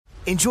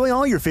Enjoy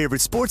all your favorite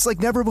sports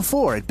like never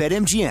before at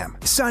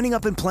BetMGM. Signing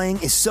up and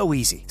playing is so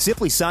easy.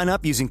 Simply sign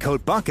up using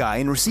code Buckeye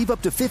and receive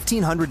up to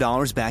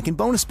 $1,500 back in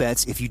bonus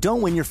bets if you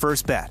don't win your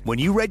first bet. When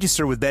you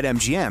register with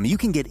BetMGM, you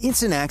can get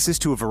instant access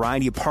to a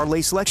variety of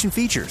parlay selection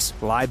features,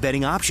 live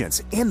betting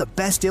options, and the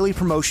best daily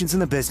promotions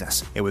in the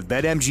business. And with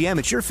BetMGM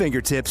at your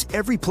fingertips,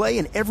 every play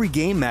and every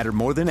game matter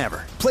more than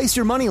ever. Place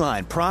your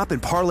moneyline, prop,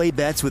 and parlay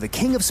bets with the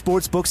king of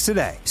sportsbooks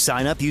today.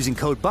 Sign up using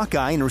code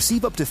Buckeye and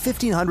receive up to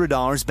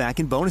 $1,500 back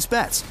in bonus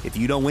bets if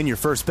you don't win your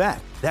first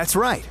bet. That's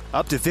right,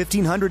 up to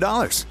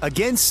 $1,500.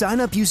 Again, sign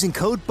up using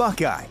code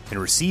Buckeye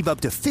and receive up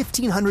to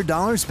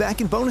 $1,500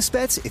 back in bonus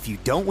bets if you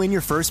don't win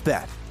your first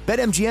bet.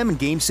 BetMGM and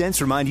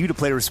GameSense remind you to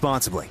play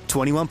responsibly.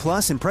 21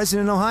 plus and present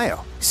in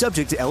Ohio.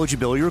 Subject to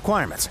eligibility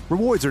requirements.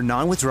 Rewards are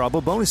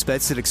non-withdrawable bonus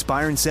bets that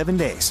expire in 7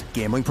 days.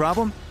 Gambling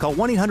problem? Call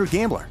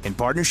 1-800-GAMBLER in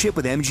partnership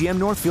with MGM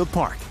Northfield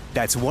Park.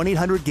 That's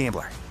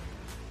 1-800-GAMBLER.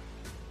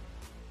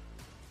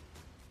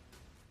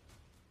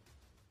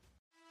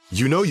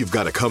 You know you've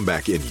got a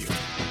comeback in you.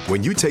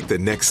 When you take the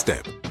next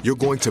step, you're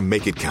going to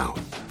make it count.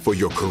 For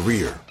your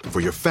career, for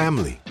your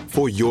family,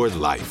 for your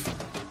life.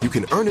 You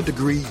can earn a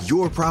degree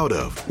you're proud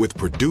of with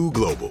Purdue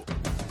Global.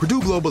 Purdue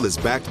Global is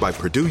backed by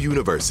Purdue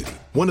University,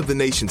 one of the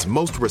nation's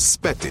most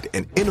respected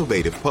and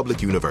innovative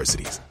public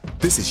universities.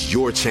 This is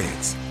your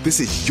chance. This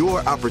is your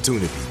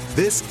opportunity.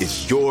 This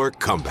is your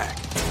comeback.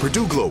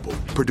 Purdue Global,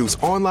 Purdue's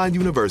online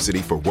university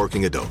for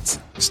working adults.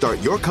 Start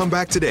your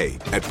comeback today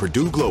at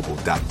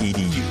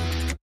purdueglobal.edu.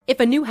 If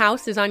a new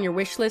house is on your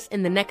wish list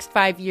in the next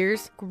 5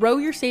 years, grow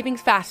your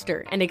savings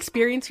faster and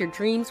experience your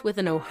dreams with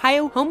an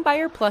Ohio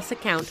Homebuyer Plus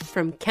account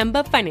from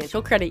Kemba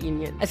Financial Credit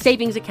Union. A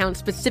savings account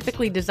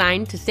specifically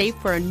designed to save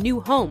for a new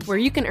home where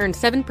you can earn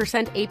 7%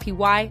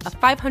 APY,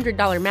 a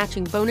 $500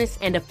 matching bonus,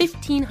 and a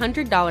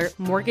 $1,500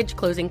 mortgage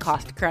closing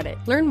cost credit.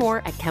 Learn more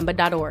at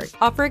Kemba.org.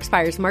 Offer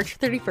expires March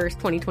 31st,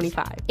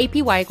 2025.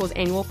 APY equals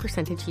annual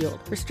percentage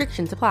yield.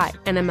 Restrictions apply.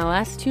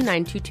 NMLS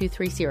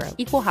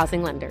 292230. Equal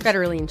housing lender.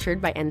 Federally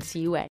insured by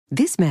NCUA.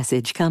 This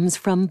message comes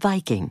from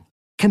Viking,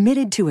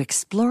 committed to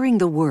exploring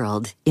the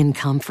world in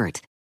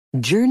comfort.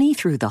 Journey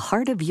through the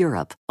heart of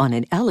Europe on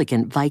an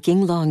elegant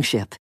Viking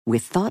longship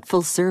with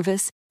thoughtful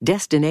service,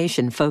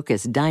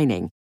 destination-focused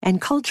dining,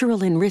 and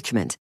cultural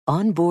enrichment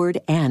on board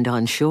and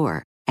on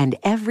shore. And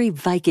every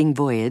Viking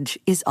voyage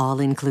is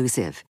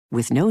all-inclusive,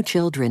 with no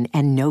children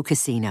and no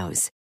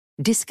casinos.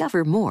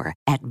 Discover more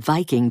at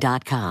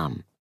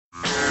Viking.com.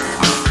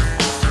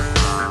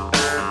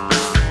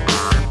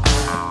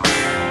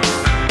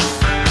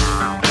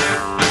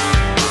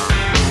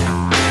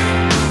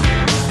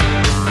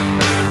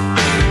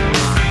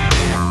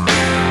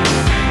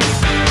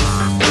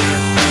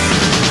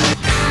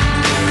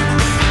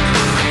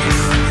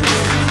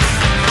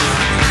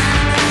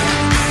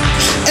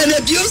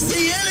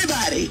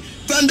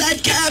 From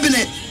that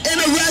cabinet, in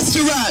a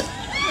restaurant,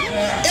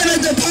 in a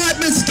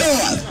department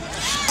store,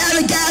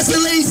 at a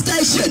gasoline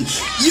station,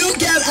 you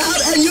get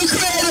out and you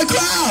create a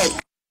crowd.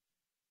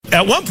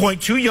 At one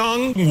point, two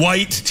young,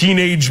 white,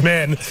 teenage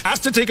men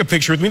asked to take a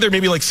picture with me. They're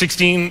maybe like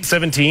 16,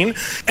 17.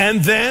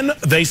 And then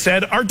they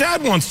said, our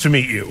dad wants to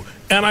meet you.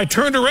 And I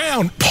turned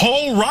around.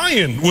 Paul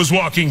Ryan was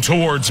walking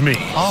towards me.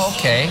 Oh,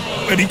 okay.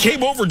 And he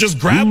came over, just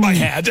grabbed my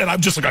hand, and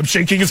I'm just like, I'm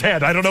shaking his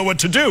head. I don't know what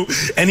to do.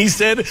 And he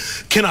said,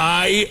 can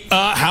I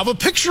have a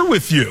picture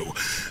with you?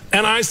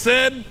 And I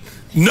said,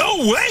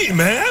 no way,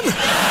 man.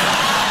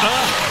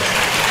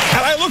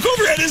 And I look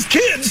over and his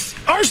kids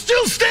are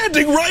still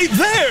standing right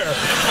there.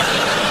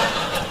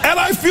 And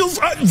I feel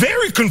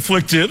very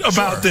conflicted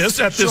about this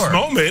at this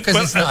moment.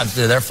 Because it's not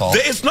their fault.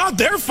 It's not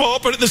their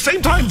fault, but at the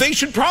same time, they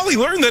should probably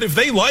learn that if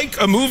they like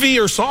a movie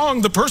or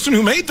song, the person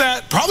who made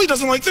that probably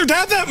doesn't like their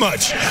dad that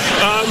much.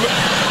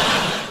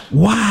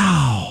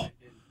 Wow.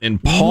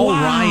 And Paul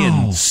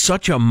Ryan,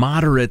 such a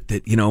moderate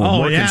that,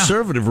 more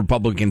conservative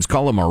Republicans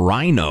call him a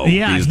rhino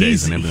these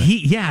days.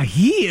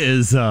 He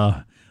is...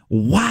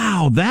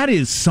 wow, that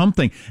is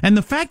something. And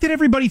the fact that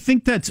everybody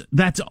think that's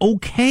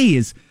okay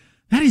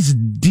that is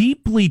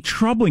deeply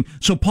troubling.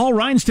 So Paul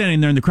Ryan standing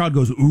there in the crowd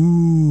goes,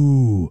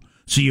 ooh,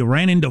 so you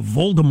ran into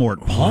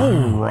Voldemort.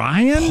 Paul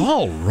Ryan?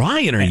 Paul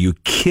Ryan, are you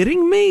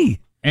kidding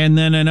me? And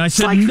I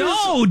said,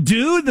 no,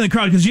 dude. And the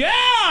crowd goes,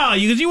 yeah,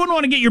 because you wouldn't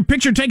want to get your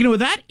picture taken with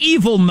that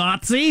evil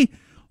Nazi.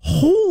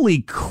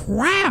 Holy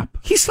crap.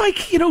 He's like,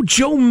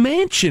 Joe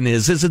Manchin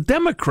is as a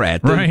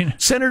Democrat. Right.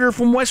 Senator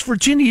from West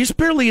Virginia. He's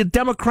barely a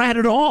Democrat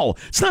at all.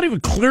 It's not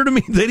even clear to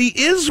me that he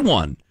is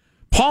one.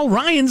 Paul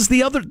Ryan's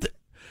the other.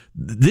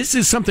 This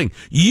is something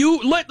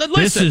listen.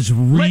 This is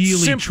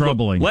really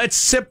troubling. Let's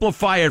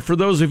simplify it for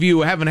those of you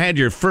who haven't had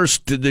your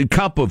first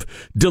cup of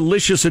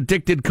delicious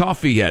addicted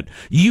coffee yet.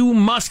 You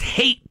must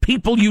hate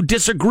people you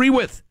disagree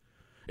with.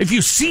 If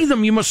you see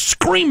them, you must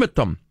scream at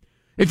them.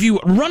 If you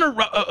run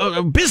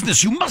a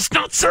business, you must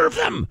not serve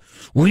them.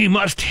 We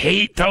must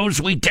hate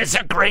those we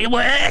disagree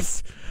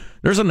with.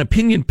 There's an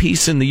opinion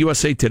piece in the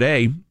USA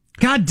Today.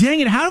 God dang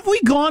it. How have we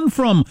gone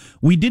from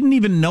we didn't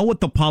even know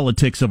what the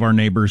politics of our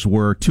neighbors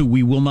were to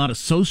we will not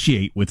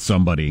associate with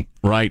somebody?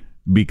 Right.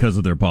 because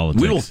of their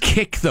politics. We will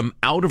kick them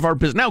out of our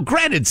business. Now,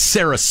 granted,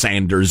 Sarah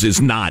Sanders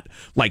is not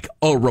like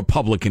a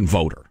Republican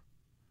voter.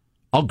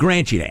 I'll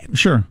grant you that.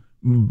 Sure.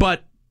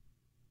 But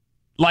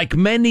like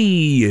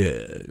many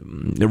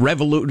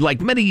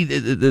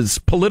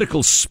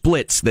political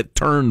splits that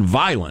turn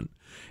violent,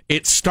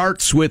 it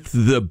starts with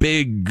the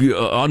big,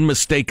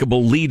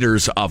 unmistakable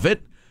leaders of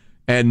it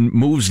and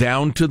moves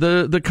down to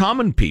the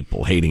common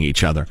people hating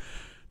each other.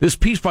 This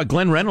piece by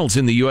Glenn Reynolds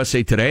in the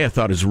USA Today I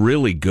thought is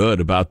really good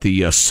about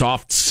the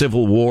soft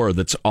civil war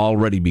that's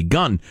already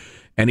begun.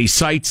 And he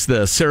cites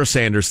the Sarah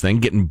Sanders thing,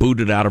 getting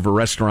booted out of a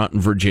restaurant in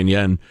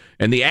Virginia.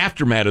 And the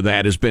aftermath of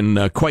that has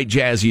been quite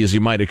jazzy, as you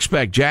might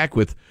expect, Jack,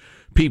 with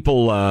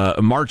people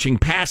marching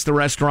past the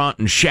restaurant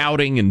and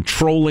shouting and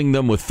trolling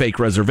them with fake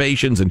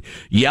reservations and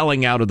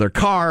yelling out of their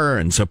car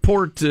and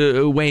support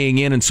weighing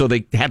in. And so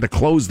they had to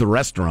close the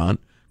restaurant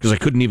because I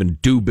couldn't even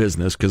do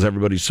business because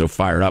everybody's so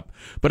fired up.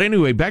 But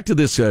anyway, back to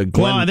this Glenn.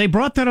 Well, they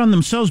brought that on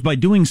themselves by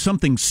doing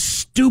something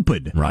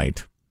stupid.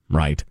 Right.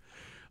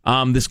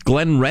 This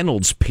Glenn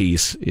Reynolds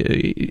piece,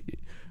 he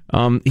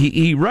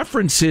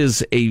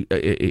references a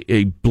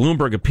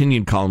Bloomberg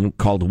opinion column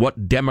called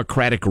What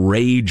Democratic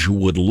Rage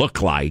Would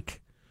Look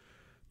Like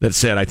that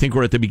said, I think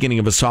we're at the beginning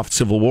of a soft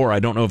civil war. I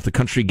don't know if the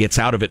country gets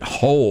out of it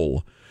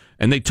whole.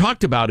 And they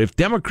talked about if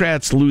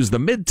Democrats lose the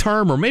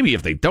midterm, or maybe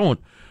if they don't,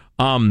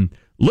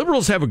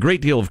 liberals have a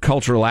great deal of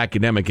cultural,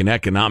 academic, and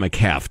economic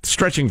heft,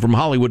 stretching from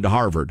Hollywood to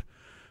Harvard.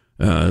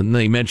 And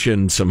they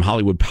mentioned some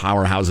Hollywood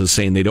powerhouses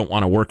saying they don't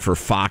want to work for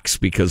Fox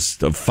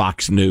because of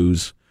Fox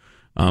News.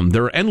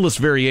 There are endless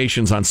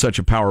variations on such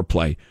a power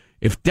play.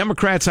 If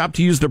Democrats opt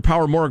to use their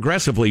power more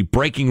aggressively,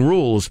 breaking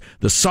rules,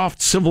 the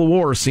soft civil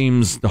war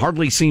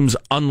hardly seems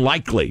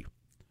unlikely.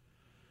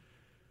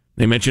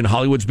 They mentioned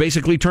Hollywood's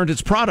basically turned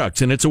its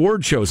products and its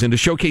award shows into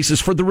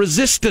showcases for the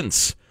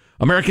resistance.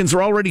 Americans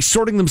are already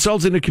sorting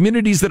themselves into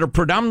communities that are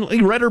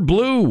predominantly red or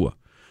blue.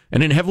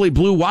 And in heavily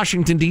blue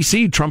Washington,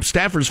 D.C., Trump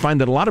staffers find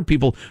that a lot of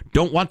people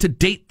don't want to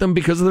date them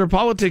because of their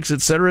politics,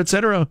 et cetera, et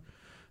cetera.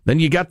 Then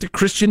you got the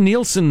Christian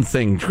Nielsen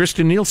thing.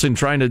 Christian Nielsen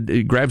trying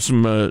to grab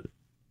some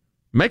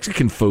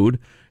Mexican food,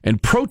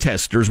 and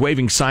protesters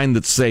waving signs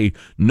that say,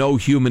 no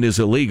human is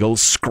illegal,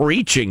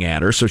 screeching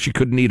at her so she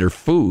couldn't eat her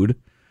food.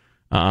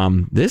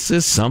 This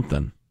is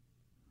something.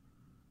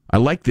 I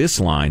like this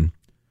line.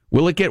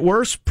 Will it get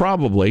worse?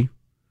 Probably.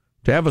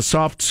 To have a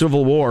soft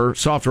civil war,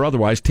 soft or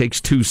otherwise, takes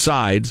two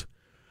sides.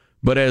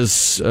 But as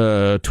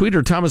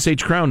tweeter Thomas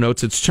H. Crown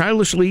notes, it's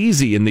childishly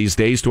easy in these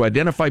days to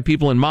identify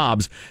people in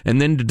mobs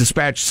and then to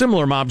dispatch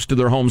similar mobs to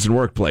their homes and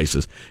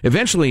workplaces.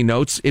 Eventually, he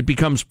notes, it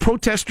becomes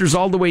protesters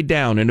all the way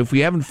down, and if we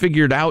haven't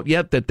figured out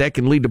yet that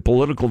can lead to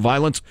political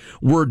violence,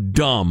 we're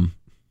dumb.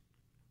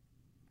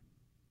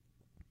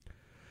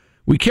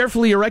 We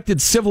carefully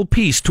erected civil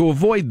peace to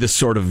avoid this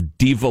sort of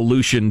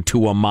devolution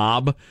to a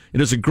mob.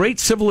 It is a great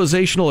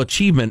civilizational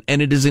achievement,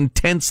 and it is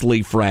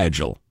intensely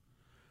fragile.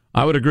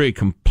 I would agree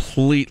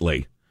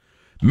completely.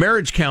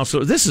 Marriage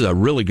counselors, this is a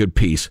really good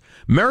piece.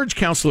 Marriage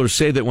counselors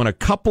say that when a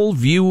couple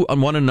view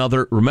on one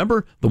another,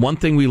 remember the one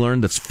thing we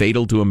learned that's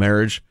fatal to a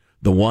marriage,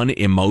 the one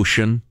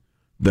emotion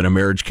that a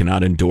marriage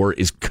cannot endure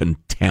is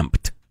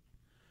contempt.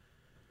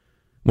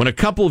 When a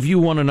couple view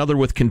one another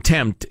with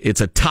contempt,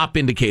 it's a top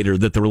indicator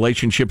that the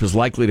relationship is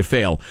likely to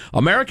fail.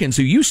 Americans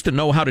who used to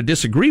know how to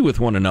disagree with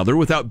one another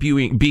without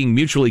being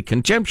mutually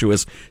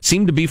contemptuous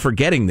seem to be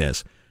forgetting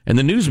this. And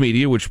the news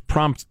media, which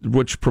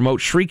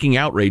promote shrieking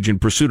outrage in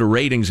pursuit of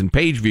ratings and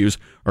page views,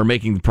 are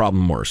making the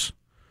problem worse.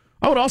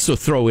 I would also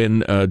throw in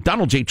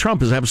Donald J.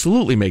 Trump is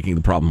absolutely making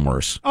the problem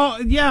worse. Oh,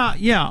 yeah.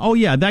 Oh,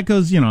 yeah. That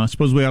goes, I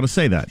suppose we ought to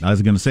say that. I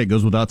was going to say it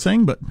goes without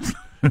saying, but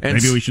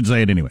maybe we should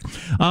say it anyway.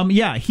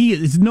 Yeah, he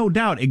is no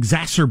doubt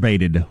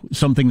exacerbated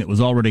something that was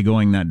already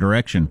going that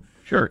direction.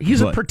 Sure.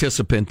 He's a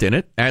participant in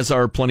it, as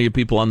are plenty of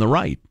people on the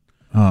right.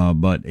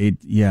 But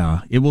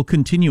it will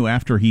continue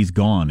after he's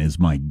gone, is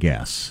my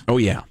guess. Oh,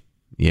 yeah.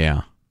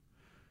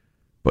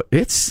 But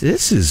this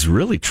is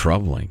really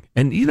troubling.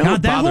 And,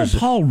 God, that whole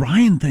Paul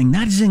Ryan thing,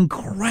 that is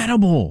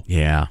incredible.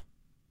 Yeah,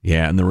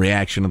 and the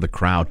reaction of the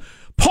crowd.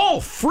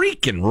 Paul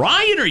freaking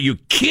Ryan, are you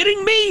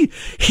kidding me?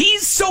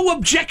 He's so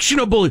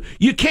objectionable.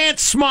 You can't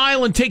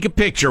smile and take a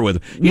picture with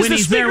him. He's the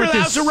Speaker of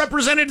the House of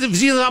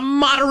Representatives. He's a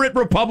moderate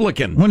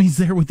Republican. When he's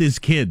there with his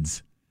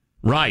kids.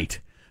 Right.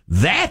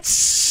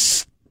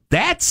 That's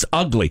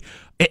ugly.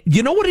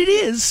 You know what it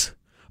is?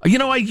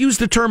 I use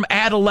the term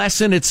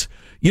adolescent. It's,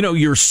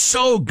 you're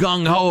so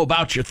gung-ho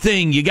about your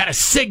thing. You got to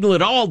signal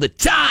it all the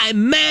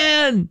time,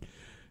 man.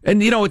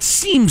 And, it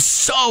seems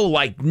so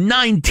like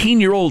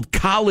 19-year-old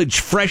college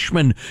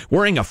freshman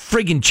wearing a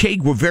friggin' Che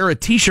Guevara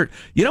T-shirt.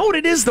 You know what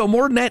it is, though?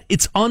 More than that,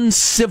 it's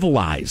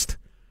uncivilized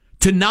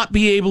to not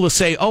be able to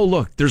say, oh,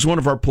 look, there's one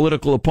of our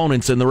political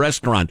opponents in the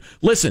restaurant.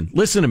 Listen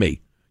to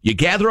me. You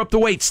gather up the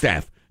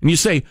waitstaff and you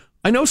say,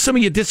 I know some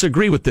of you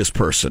disagree with this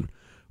person.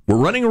 We're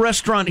running a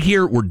restaurant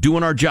here. We're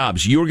doing our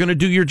jobs. You're going to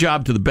do your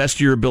job to the best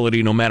of your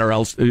ability, no matter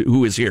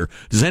who is here.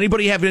 Does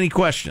anybody have any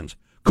questions?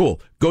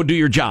 Cool. Go do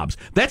your jobs.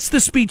 That's the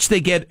speech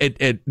they get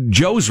at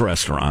Joe's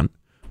restaurant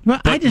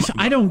But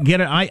I don't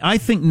get it. I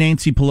think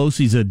Nancy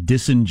Pelosi's a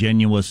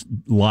disingenuous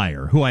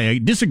liar who I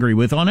disagree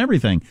with on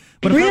everything.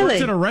 But if I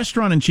was at a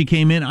restaurant and she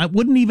came in, I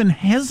wouldn't even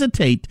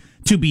hesitate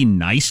to be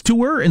nice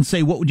to her and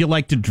say, "What would you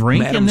like to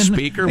drink?" Madam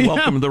Speaker,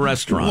 welcome to the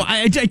restaurant. Well,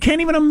 I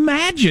can't even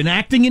imagine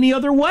acting any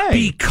other way.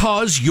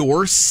 Because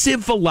you're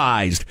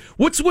civilized.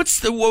 What's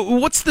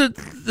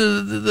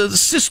the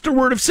sister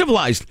word of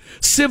civilized?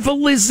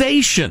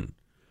 Civilization.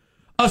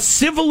 A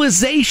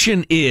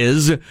civilization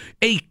is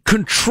a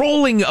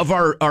controlling of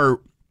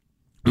our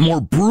more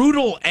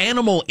brutal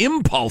animal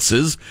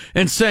impulses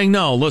and saying,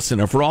 no, listen,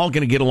 if we're all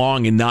going to get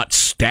along and not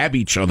stab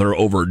each other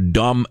over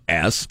dumb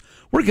S,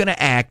 we're going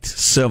to act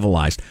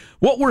civilized.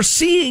 What we're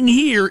seeing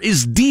here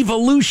is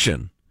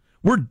devolution.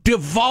 We're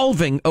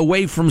devolving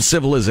away from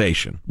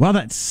civilization. Well,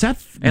 that's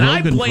Seth And Rogen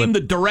I blame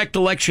the direct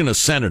election of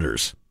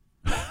senators.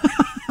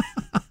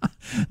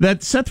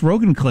 That Seth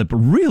Rogen clip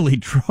really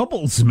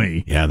troubles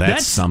me. Yeah,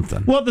 that's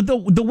something. Well,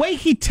 the way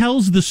he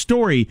tells the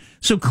story,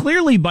 so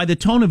clearly by the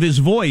tone of his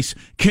voice,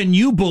 can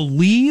you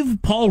believe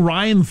Paul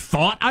Ryan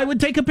thought I would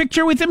take a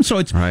picture with him? So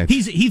it's right.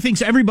 He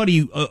thinks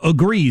everybody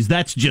agrees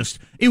that's just,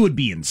 it would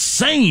be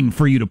insane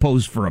for you to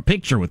pose for a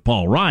picture with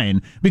Paul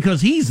Ryan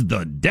because he's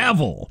the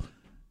devil.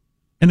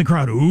 And the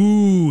crowd,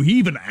 ooh, he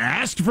even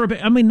asked for a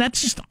picture. I mean,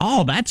 that's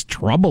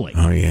troubling.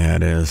 Oh, yeah,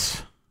 it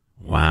is.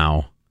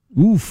 Wow.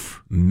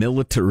 Oof.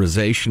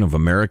 Militarization of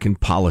American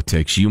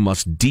politics. You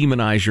must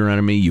demonize your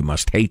enemy. You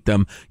must hate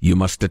them. You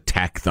must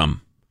attack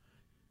them.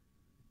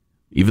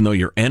 Even though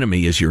your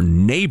enemy is your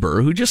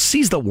neighbor who just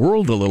sees the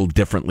world a little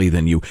differently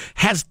than you,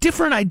 has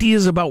different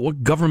ideas about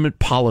what government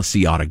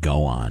policy ought to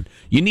go on.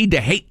 You need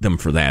to hate them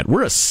for that.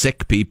 We're a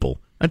sick people.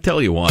 I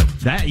tell you what.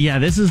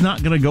 This is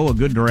not going to go a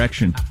good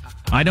direction.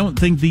 I don't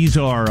think these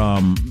are,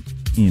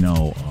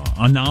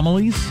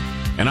 anomalies.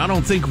 And I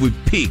don't think we've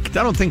peaked.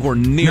 I don't think we're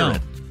near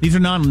it. These are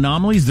not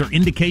anomalies. They're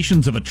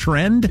indications of a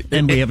trend,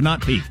 and we have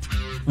not peaked.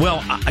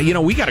 Well,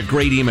 we got a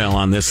great email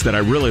on this that I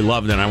really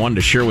loved, and I wanted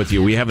to share with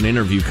you. We have an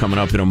interview coming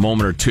up in a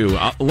moment or two.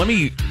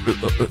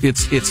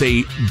 It's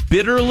a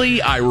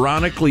bitterly,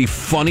 ironically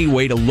funny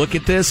way to look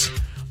at this.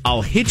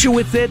 I'll hit you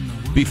with it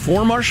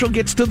before Marshall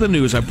gets to the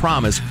news, I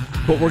promise.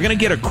 But we're going to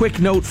get a quick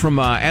note from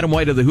Adam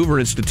White of the Hoover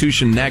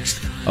Institution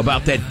next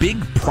about that big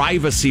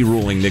privacy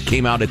ruling that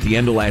came out at the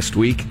end of last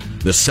week,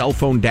 the cell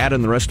phone data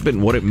and the rest of it,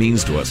 and what it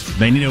means to us.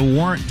 They need a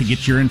warrant to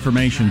get your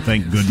information,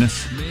 thank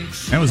goodness.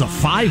 That was a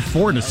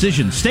 5-4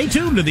 decision. Stay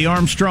tuned to the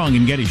Armstrong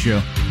and Getty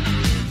Show.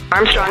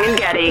 Armstrong and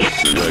Getty.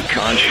 The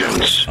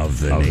conscience of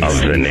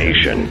the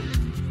nation.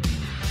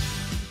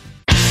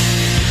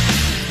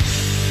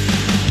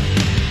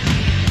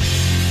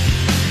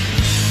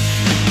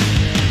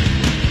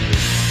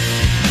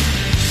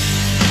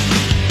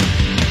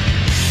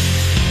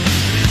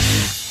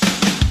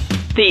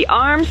 The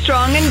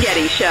Armstrong and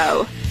Getty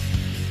Show.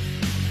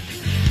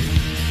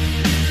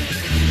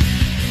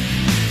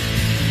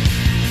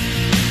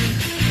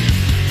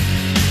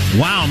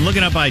 Wow, I'm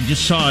looking up. I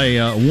just saw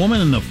a woman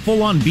in the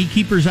full-on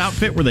beekeeper's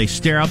outfit where they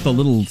stare out the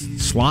little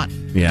slot.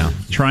 Yeah.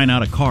 Trying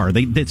out a car.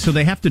 So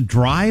they have to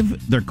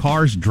drive their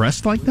cars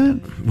dressed like that?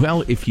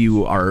 Well, if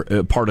you are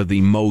part of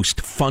the most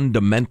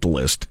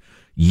fundamentalist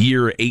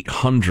year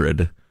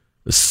 800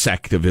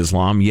 sect of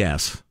Islam,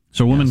 yes.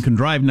 So women can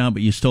drive now,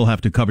 but you still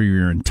have to cover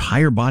your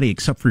entire body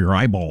except for your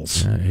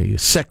eyeballs. A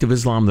sect of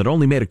Islam that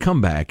only made a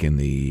comeback in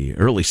the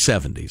early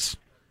 70s.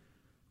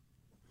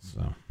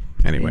 So,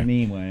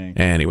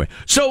 anyway.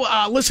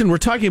 So, listen, we're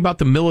talking about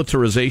the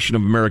militarization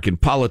of American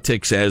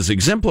politics as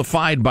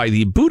exemplified by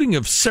the booting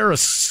of Sarah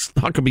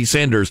Huckabee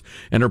Sanders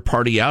and her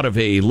party out of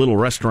a little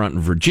restaurant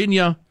in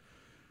Virginia,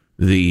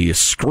 the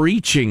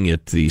screeching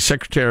at the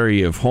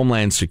Secretary of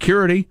Homeland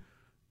Security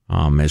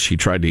as she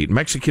tried to eat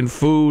Mexican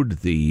food,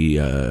 the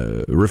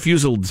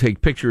refusal to take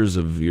pictures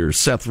of your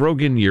Seth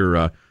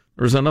Rogen,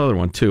 there's another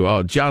one too.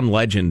 Oh, John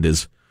Legend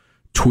is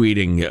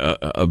tweeting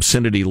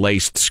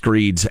obscenity-laced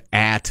screeds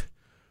at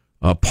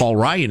Paul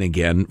Ryan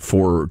again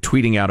for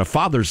tweeting out a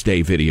Father's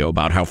Day video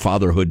about how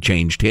fatherhood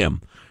changed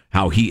him,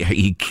 how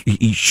he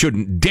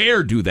shouldn't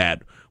dare do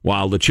that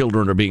while the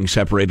children are being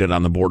separated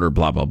on the border,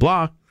 blah, blah,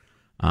 blah.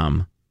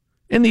 And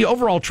the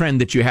overall trend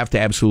that you have to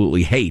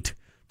absolutely hate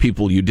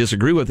people you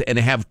disagree with and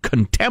have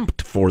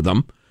contempt for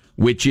them,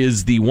 which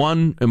is the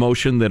one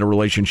emotion that a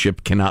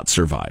relationship cannot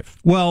survive.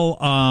 Well,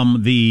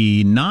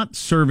 the not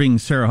serving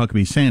Sarah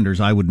Huckabee Sanders,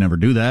 I would never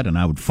do that, and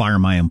I would fire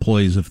my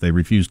employees if they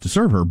refused to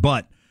serve her.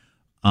 But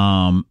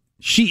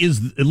she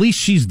is, at least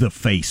she's the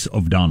face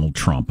of Donald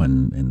Trump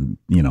and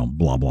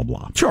blah, blah,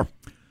 blah. Sure.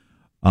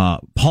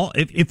 Paul,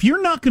 if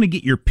you're not going to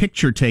get your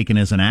picture taken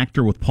as an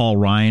actor with Paul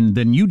Ryan,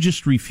 then you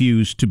just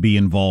refuse to be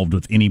involved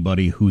with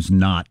anybody who's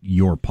not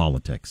your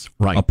politics.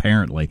 Right.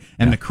 Apparently.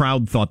 And the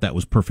crowd thought that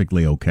was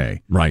perfectly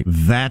okay. Right.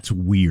 That's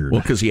weird. Well,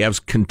 because he has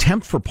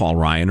contempt for Paul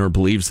Ryan or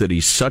believes that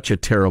he's such a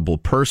terrible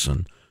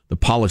person. The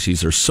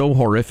policies are so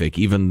horrific,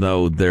 even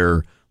though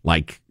they're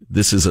like,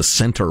 this is a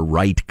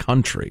center-right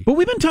country. But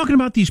we've been talking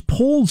about these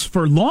polls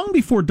for long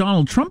before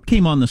Donald Trump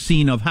came on the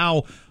scene of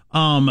how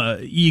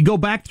you go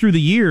back through the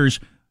years,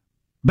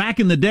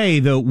 Back in the day,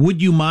 though,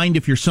 would you mind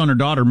if your son or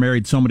daughter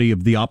married somebody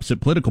of the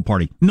opposite political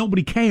party?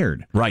 Nobody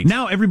cared. Right.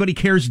 Now everybody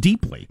cares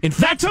deeply. In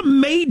fact, that's a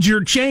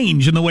major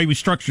change in the way we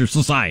structure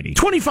society.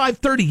 25,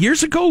 30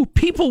 years ago,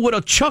 people would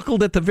have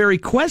chuckled at the very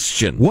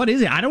question. What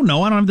is it? I don't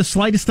know. I don't have the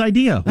slightest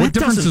idea. What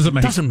difference does it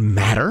make? It doesn't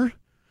matter.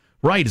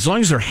 Right. As long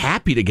as they're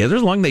happy together,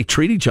 as long as they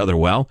treat each other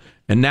well.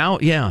 And now,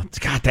 yeah,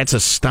 God, that's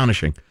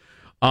astonishing.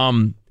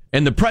 And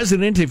the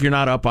president, if you're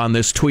not up on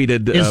this,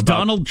 tweeted... Is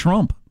Donald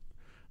Trump.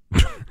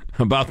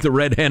 About the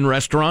Red Hen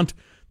restaurant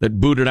that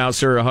booted out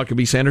Sarah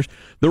Huckabee Sanders.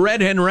 The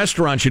Red Hen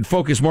restaurant should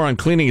focus more on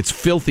cleaning its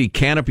filthy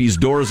canopies,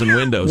 doors, and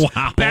windows.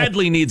 Wow.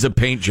 Badly needs a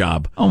paint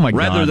job. Oh, my God.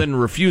 Rather than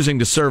refusing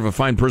to serve a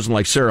fine person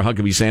like Sarah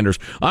Huckabee Sanders.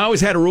 I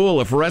always had a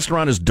rule, if a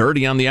restaurant is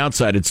dirty on the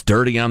outside, it's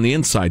dirty on the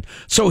inside.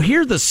 So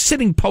here the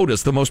sitting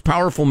POTUS, the most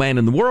powerful man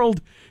in the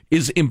world,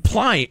 is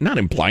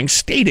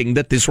stating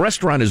that this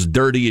restaurant is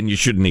dirty and you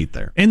shouldn't eat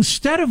there.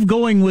 Instead of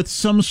going with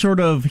some sort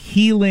of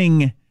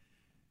healing...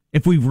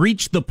 If we've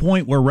reached the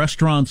point where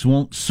restaurants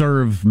won't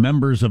serve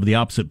members of the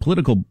opposite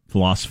political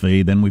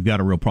philosophy, then we've got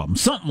a real problem.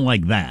 Something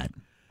like that.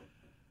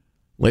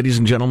 Ladies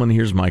and gentlemen,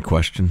 here's my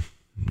question.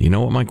 You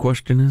know what my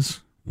question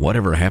is?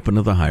 Whatever happened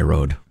to the high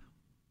road?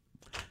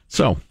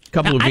 So, a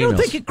couple of emails. I don't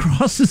think it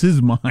crosses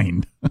his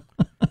mind.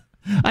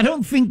 I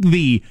don't think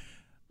the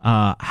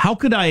how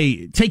could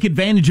I take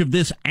advantage of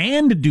this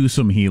and do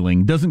some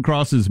healing doesn't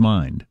cross his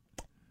mind.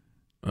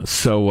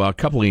 So, a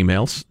couple of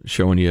emails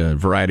showing you a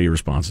variety of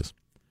responses.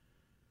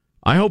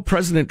 I hope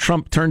President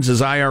Trump turns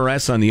his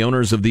IRS on the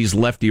owners of these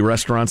lefty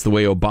restaurants the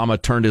way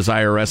Obama turned his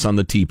IRS on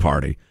the Tea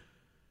Party.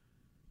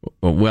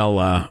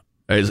 Well,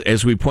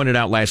 as we pointed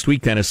out last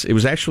week, Dennis, it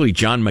was actually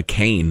John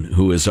McCain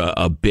who is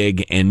a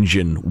big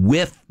engine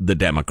with the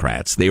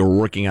Democrats. They were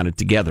working on it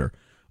together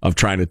of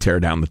trying to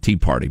tear down the Tea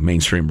Party,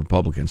 mainstream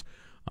Republicans.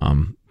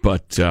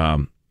 But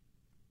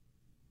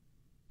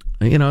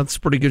it's a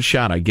pretty good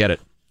shot. I get it.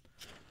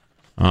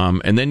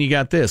 And then you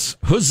got this.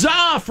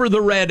 Huzzah for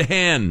the Red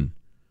Hen!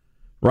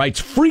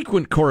 Writes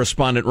frequent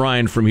correspondent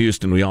Ryan from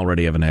Houston. We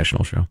already have a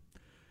national show.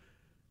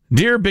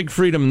 Dear Big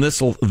Freedom, this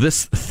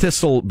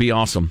this'll be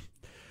awesome.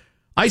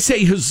 I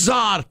say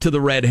huzzah to the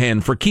Red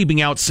Hen for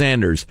keeping out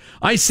Sanders.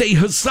 I say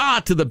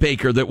huzzah to the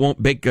baker that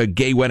won't bake a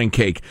gay wedding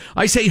cake.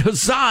 I say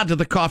huzzah to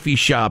the coffee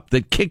shop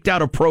that kicked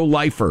out a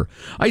pro-lifer.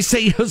 I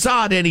say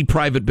huzzah to any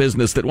private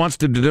business that wants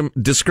to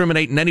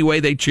discriminate in any way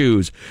they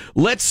choose.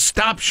 Let's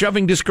stop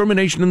shoving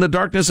discrimination in the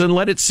darkness and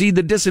let it see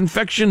the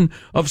disinfection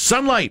of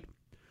sunlight.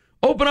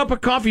 Open up a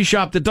coffee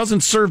shop that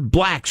doesn't serve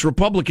blacks,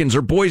 Republicans,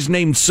 or boys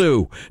named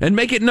Sue, and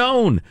make it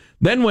known.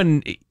 Then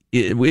when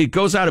it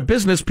goes out of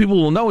business,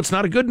 people will know it's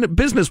not a good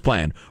business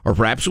plan. Or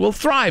perhaps it will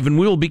thrive and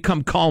we will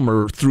become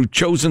calmer through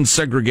chosen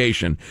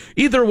segregation.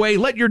 Either way,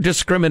 let your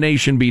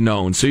discrimination be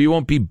known so you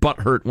won't be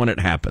butthurt when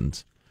it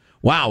happens.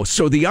 Wow,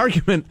 so the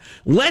argument,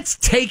 let's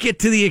take it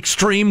to the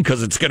extreme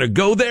because it's going to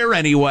go there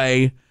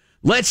anyway.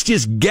 Let's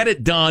just get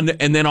it done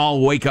and then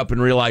all wake up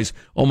and realize,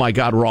 oh my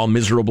God, we're all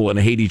miserable and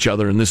hate each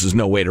other and this is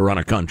no way to run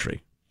a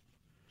country.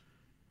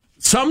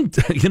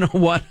 You know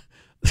what,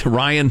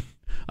 Ryan,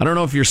 I don't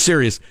know if you're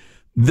serious.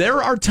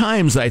 There are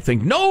times I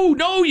think, no,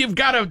 you've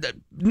got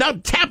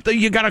to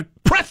you got to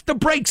press the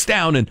brakes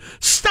down and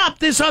stop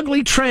this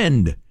ugly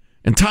trend.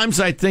 And times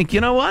I think,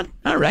 you know what?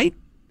 All right.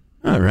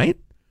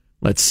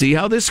 Let's see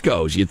how this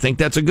goes. You think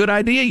that's a good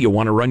idea? You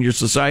want to run your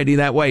society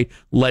that way?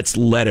 Let's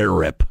let it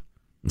rip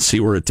and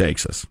see where it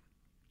takes us.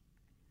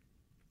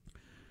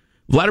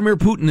 Vladimir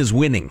Putin is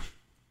winning.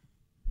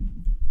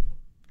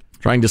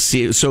 Trying to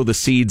sow the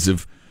seeds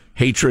of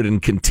hatred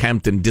and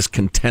contempt and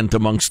discontent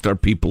amongst our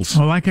peoples.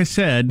 Well, like I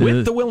said,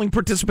 with the willing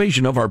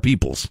participation of our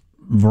peoples.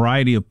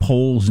 Variety of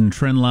polls and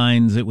trend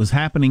lines. It was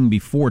happening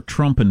before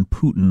Trump and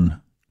Putin.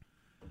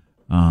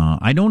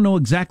 I don't know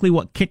exactly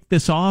what kicked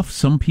this off.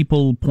 Some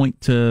people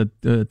point to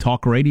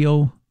talk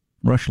radio,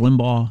 Rush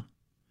Limbaugh.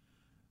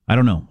 I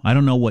don't know. I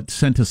don't know what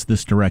sent us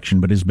this direction,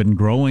 but it's been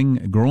growing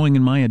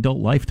in my adult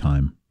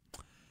lifetime.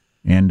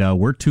 And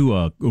we're to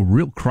a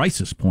real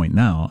crisis point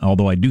now,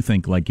 although I do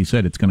think, like you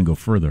said, it's going to go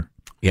further.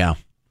 Yeah.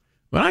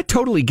 But I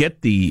totally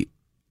get the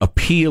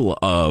appeal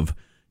of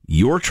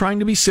you're trying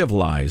to be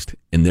civilized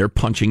and they're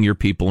punching your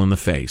people in the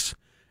face.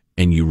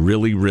 And you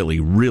really, really,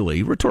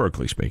 really,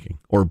 rhetorically speaking,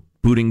 or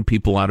booting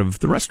people out of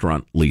the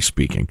restaurant,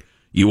 speaking,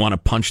 you want to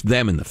punch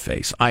them in the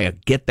face. I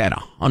get that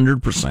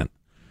 100%.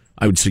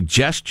 I would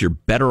suggest you're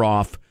better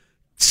off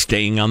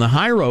staying on the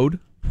high road.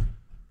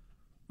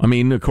 I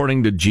mean,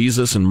 according to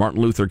Jesus and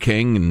Martin Luther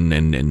King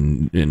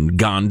and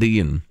Gandhi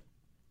and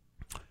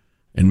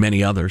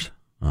many others,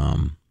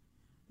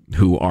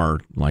 who are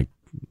like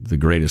the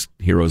greatest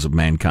heroes of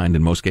mankind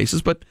in most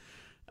cases. But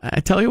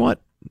I tell you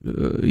what,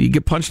 you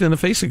get punched in the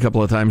face a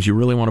couple of times, you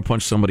really want to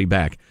punch somebody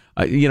back.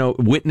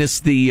 Witness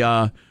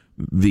the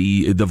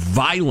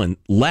violent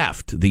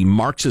left, the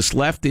Marxist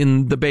left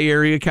in the Bay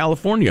Area,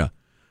 California,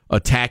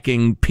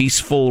 attacking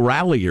peaceful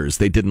ralliers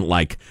they didn't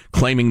like,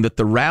 claiming that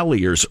the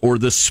ralliers or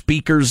the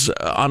speakers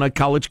on a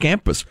college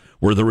campus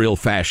were the real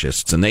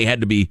fascists, and they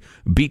had to be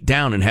beat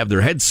down and have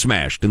their heads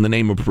smashed in the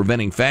name of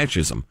preventing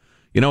fascism.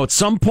 At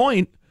some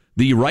point,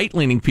 the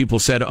right-leaning people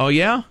said, oh,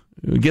 yeah?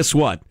 Guess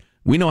what?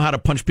 We know how to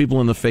punch people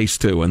in the face,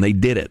 too, and they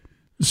did it.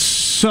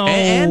 So,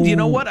 and you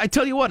know what? I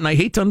tell you what, and I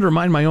hate to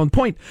undermine my own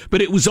point,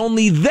 but it was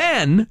only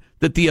then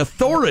that the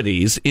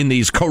authorities in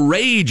these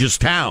courageous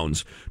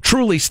towns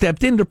truly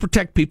stepped in to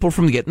protect people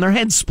from getting their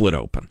heads split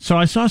open. So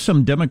I saw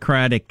some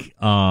Democratic...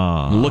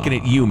 I'm looking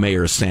at you,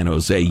 Mayor of San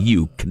Jose,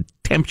 you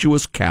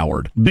contemptuous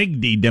coward. Big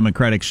D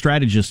Democratic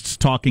strategists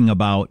talking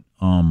about...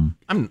 I'm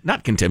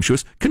not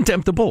contemptuous,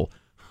 contemptible.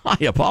 I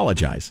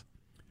apologize.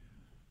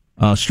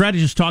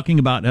 Strategists talking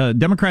about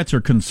Democrats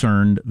are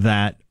concerned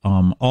that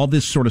all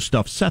this sort of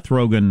stuff, Seth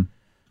Rogen,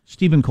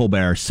 Stephen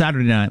Colbert,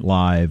 Saturday Night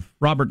Live,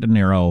 Robert De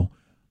Niro,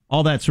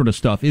 all that sort of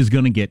stuff is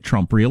going to get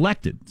Trump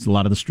reelected. It's a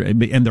lot of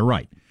and they're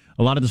right.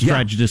 A lot of the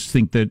strategists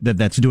think that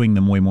that's doing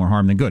them way more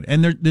harm than good.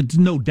 And there's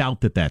no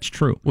doubt that that's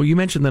true. Well, you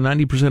mentioned the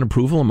 90%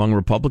 approval among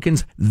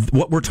Republicans.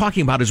 What we're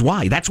talking about is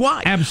why. That's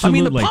why. Absolutely.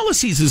 I mean, the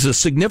policies is a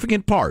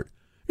significant part.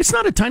 It's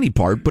not a tiny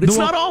part, but it's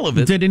not all of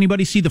it. Did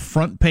anybody see the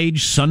front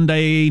page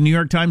Sunday New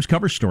York Times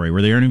cover story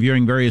where they're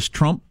interviewing various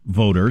Trump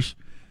voters?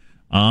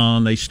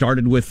 They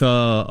started with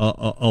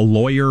a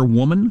lawyer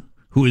woman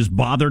who is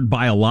bothered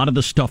by a lot of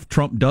the stuff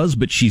Trump does,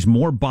 but she's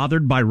more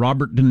bothered by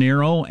Robert De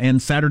Niro and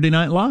Saturday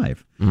Night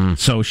Live.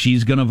 So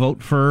she's going to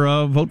vote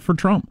for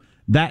Trump.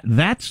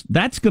 That's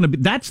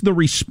the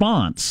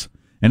response,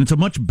 and it's a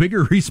much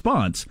bigger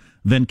response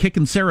than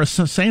kicking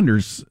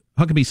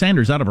Huckabee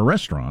Sanders out of a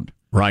restaurant.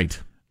 Right.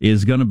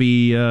 Is going to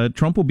be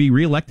Trump will be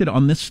reelected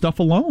on this stuff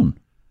alone.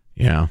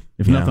 Yeah.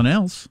 If nothing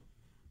else.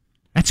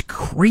 That's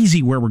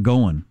crazy where we're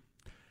going.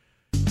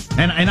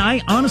 And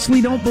I honestly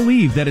don't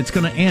believe that it's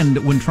going to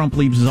end when Trump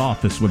leaves his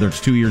office, whether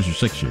it's 2 years or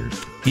 6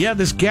 years. Yeah,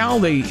 this gal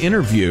they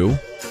interview,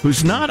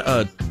 who's not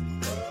a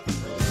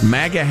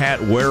MAGA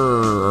hat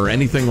wearer or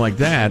anything like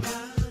that,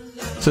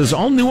 says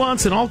all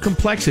nuance and all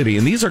complexity,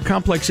 and these are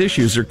complex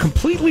issues, are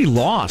completely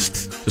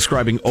lost,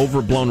 describing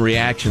overblown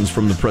reactions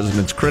from the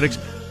president's critics.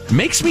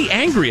 Makes me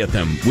angry at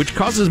them, which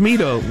causes me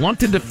to want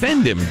to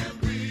defend him.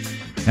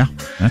 Yeah,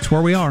 that's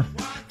where we are.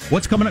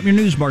 What's coming up in your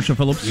news, Marshall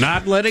Phillips?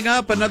 Not letting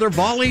up. Another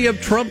volley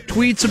of Trump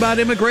tweets about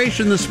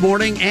immigration this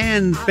morning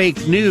and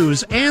fake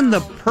news. And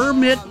the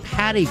permit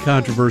patty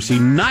controversy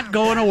not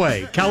going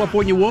away.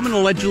 California woman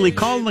allegedly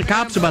calling the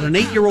cops about an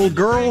 8-year-old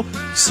girl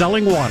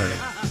selling water.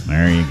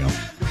 There you go.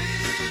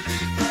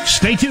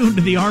 Stay tuned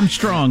to the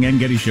Armstrong and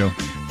Getty Show.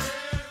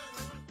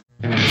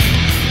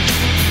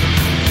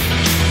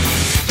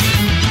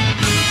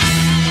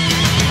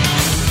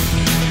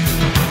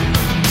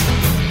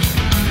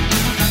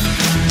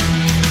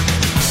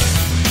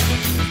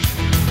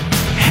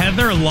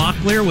 Heather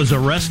Locklear was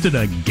arrested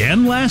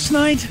again last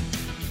night?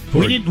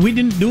 We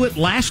didn't do it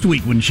last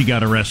week when she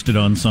got arrested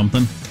on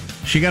something.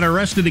 She got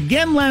arrested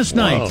again last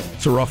night.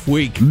 It's a rough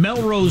week.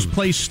 Melrose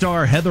Place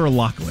star Heather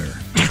Locklear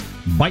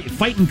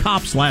fighting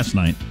cops last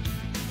night.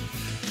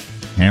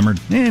 Hammered.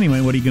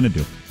 Anyway, what are you going to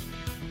do?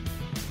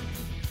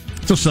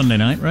 It's a Sunday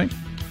night, right?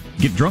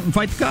 Get drunk and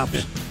fight the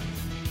cops.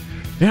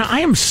 Yeah,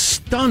 I am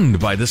stunned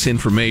by this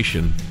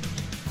information.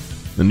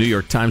 The New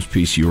York Times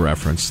piece you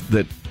referenced,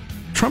 that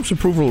Trump's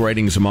approval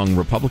ratings among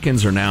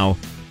Republicans are now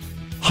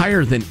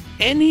higher than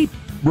any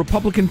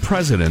Republican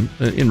president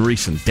in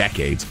recent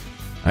decades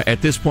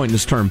at this point in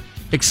his term,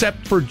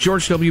 except for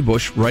George W.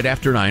 Bush right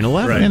after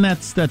 9/11. Right. And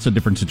that's a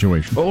different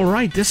situation. Oh,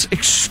 right. This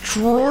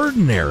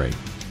extraordinary.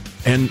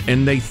 And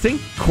they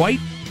think quite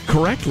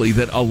correctly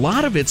that a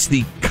lot of it's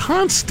the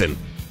constant,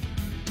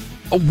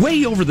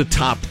 way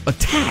over-the-top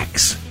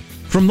attacks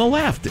from the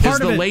left. As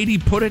the lady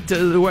put it,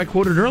 who I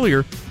quoted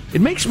earlier, it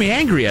makes me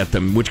angry at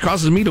them, which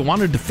causes me to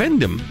want to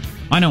defend him.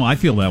 I know, I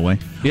feel that way.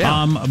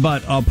 Yeah.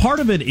 But part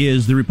of it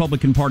is the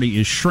Republican Party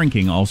is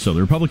shrinking also. The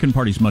Republican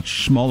Party is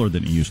much smaller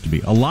than it used to be.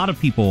 A lot of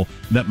people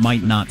that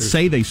might not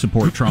say they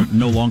support Trump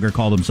no longer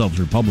call themselves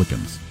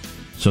Republicans.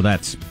 So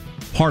that's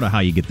part of how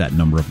you get that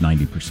number of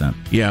 90%.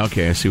 Yeah,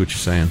 okay, I see what you're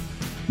saying.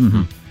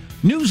 Mm-hmm.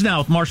 News now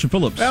with Marshall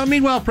Phillips. Well,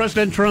 meanwhile,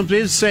 President Trump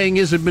is saying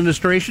his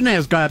administration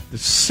has got the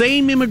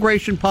same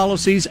immigration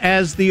policies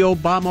as the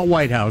Obama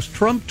White House.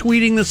 Trump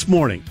tweeting this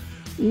morning,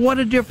 what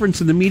a difference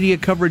in the media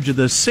coverage of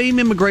the same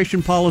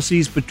immigration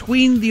policies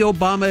between the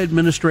Obama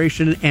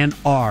administration and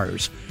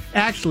ours.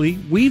 Actually,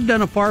 we've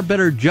done a far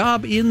better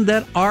job in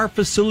that our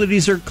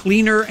facilities are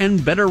cleaner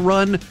and better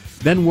run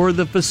than were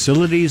the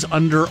facilities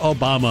under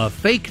Obama.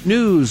 Fake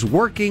news,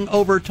 working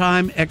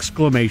overtime,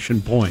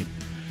 exclamation point.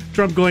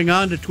 Trump going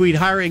on to tweet,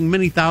 hiring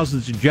many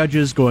thousands of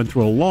judges, going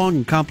through a long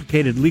and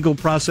complicated legal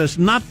process,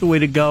 not the way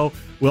to go,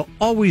 will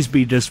always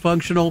be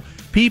dysfunctional.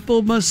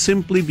 People must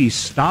simply be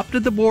stopped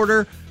at the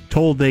border,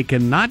 told they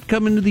cannot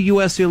come into the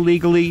U.S.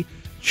 illegally,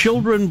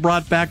 children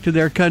brought back to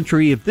their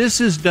country. If this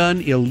is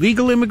done,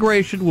 illegal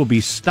immigration will be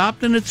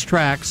stopped in its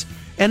tracks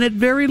and at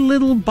very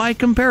little, by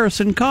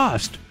comparison,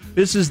 cost.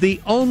 This is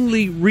the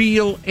only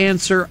real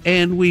answer,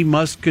 and we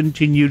must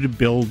continue to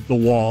build the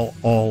wall,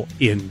 all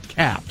in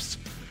caps.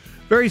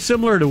 Very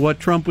similar to what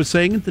Trump was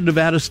saying at the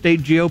Nevada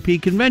State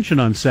GOP convention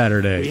on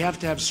Saturday. We have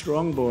to have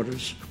strong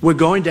borders. We're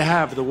going to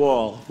have the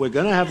wall. We're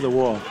going to have the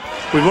wall.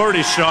 We've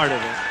already started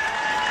it.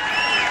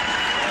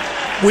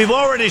 We've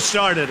already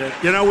started it.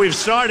 You know, we've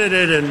started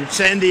it in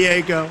San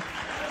Diego.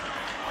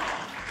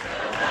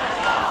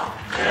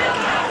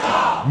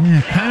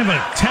 Yeah, kind of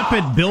a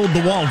tepid build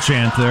the wall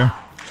chant there.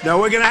 Now,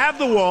 we're going to have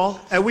the wall,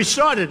 and we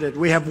started it.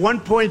 We have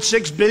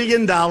 $1.6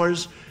 billion.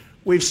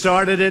 We've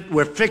started it,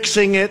 we're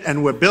fixing it,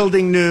 and we're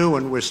building new,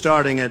 and we're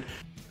starting it.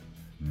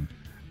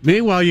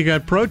 Meanwhile, you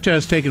got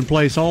protests taking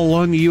place all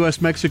along the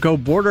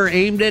U.S.-Mexico border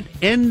aimed at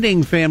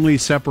ending family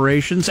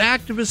separations.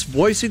 Activists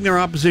voicing their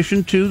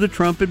opposition to the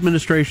Trump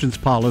administration's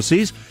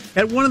policies.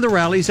 At one of the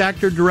rallies,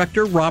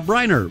 actor-director Rob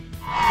Reiner.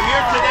 I'm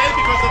here today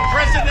because the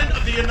President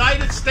of the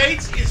United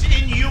States is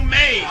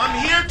inhumane.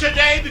 I'm here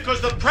today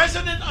because the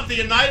President of the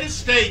United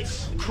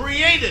States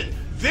created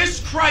this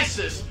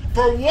crisis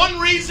for one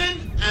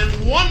reason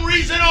and one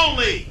reason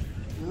only: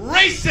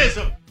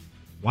 racism.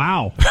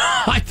 Wow.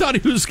 I thought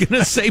he was going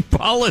to say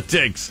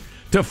politics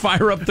to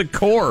fire up the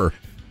core.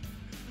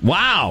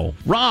 Wow.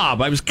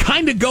 Rob, I was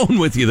kind of going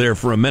with you there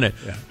for a minute.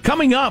 Yeah.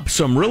 Coming up,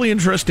 some really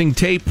interesting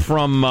tape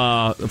from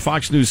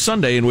Fox News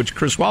Sunday in which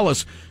Chris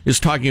Wallace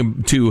is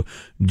talking to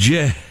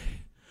Johnson.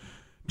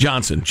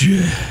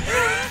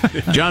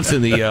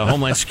 Johnson, the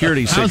Homeland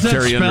Security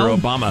Secretary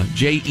under Obama.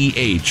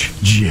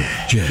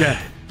 Jeh.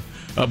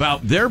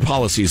 About their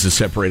policies of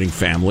separating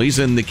families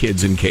and the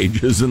kids in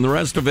cages and the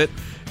rest of it,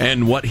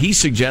 and what he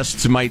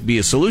suggests might be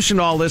a solution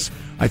to all this.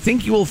 I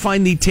think you will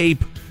find the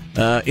tape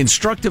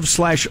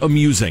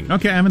instructive/amusing.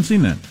 Okay, I haven't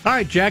seen that. All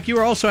right, Jack, you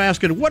were also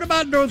asking, what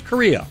about North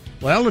Korea?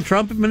 Well, the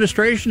Trump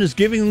administration is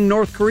giving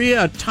North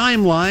Korea a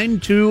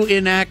timeline to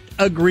enact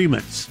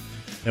agreements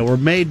that were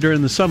made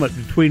during the summit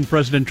between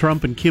President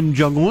Trump and Kim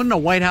Jong-un. A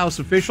White House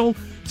official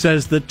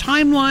says the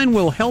timeline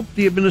will help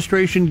the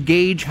administration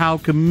gauge how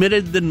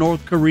committed the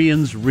North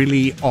Koreans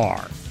really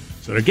are.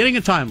 So they're getting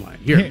a timeline.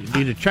 Here, you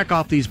need to check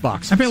off these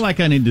boxes. I feel like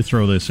I need to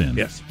throw this in.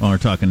 Yes. While we're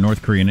talking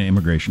North Korean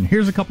immigration.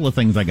 Here's a couple of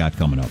things I got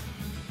coming up.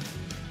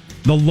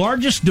 The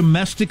largest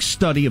domestic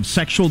study of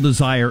sexual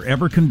desire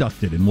ever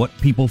conducted and what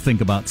people think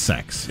about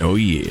sex. Oh,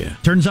 yeah.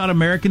 Turns out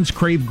Americans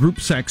crave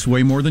group sex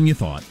way more than you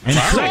thought. And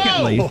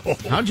secondly...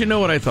 How'd you know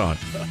what I thought?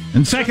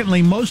 And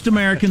secondly, most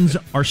Americans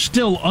are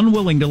still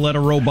unwilling to let a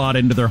robot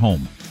into their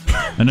home.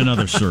 In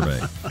another survey.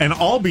 And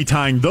I'll be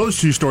tying those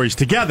two stories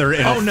together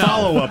in a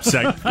follow-up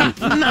segment.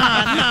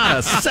 Not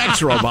a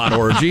sex robot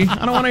orgy.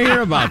 I don't want to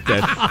hear about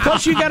that.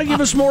 Plus, you got to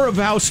give us more of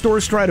how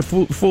stores try to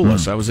fool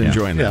us. I was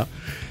enjoying that.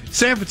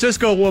 San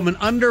Francisco woman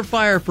under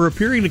fire for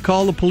appearing to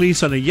call the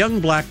police on a young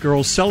black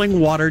girl selling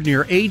water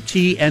near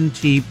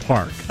AT&T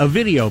Park. A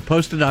video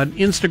posted on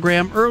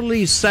Instagram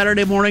early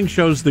Saturday morning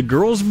shows the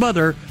girl's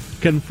mother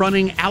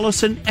confronting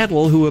Allison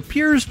Edel, who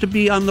appears to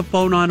be on the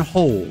phone on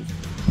hold.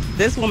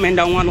 This woman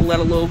don't want to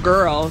let a little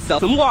girl sell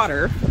some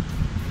water.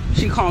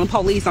 She calling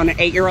police on an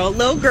 8-year-old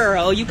little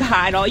girl. You can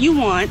hide all you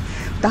want.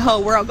 The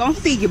whole world gonna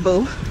see you,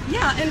 boo.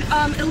 Yeah,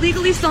 and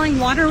illegally selling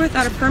water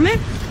without a permit?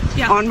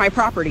 Yeah. On my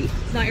property.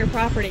 It's not your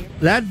property.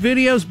 That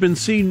video's been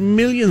seen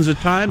millions of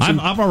times.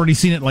 I've already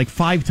seen it like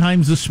 5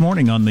 times this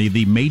morning on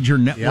the major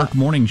network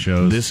morning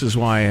shows. This is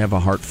why I have a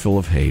heart full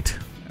of hate.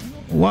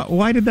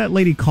 Why did that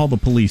lady call the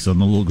police on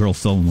the little girl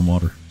selling the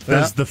water?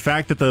 Does the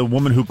fact that the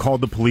woman who called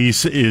the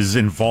police is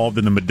involved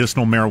in the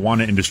medicinal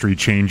marijuana industry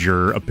change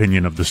your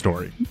opinion of the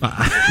story?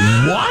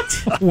 What?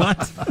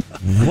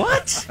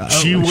 What?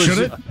 She was. Should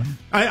it?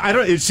 I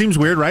don't. It seems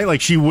weird, right? Like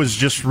she was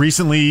just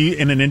recently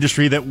in an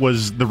industry that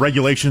was the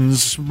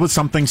regulations was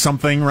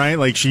something, right?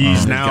 Like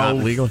she's now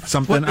legal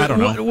something. I don't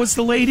know. Was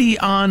the lady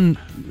on?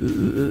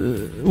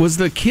 Was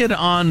the kid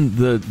on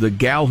the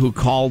gal who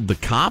called the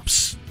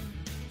cops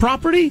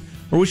property?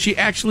 Or was she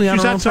actually on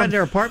her own outside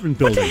their apartment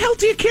building? What the hell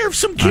do you care if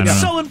some kid's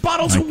selling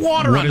bottles of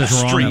water on the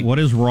street? What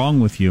is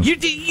wrong with you?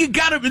 You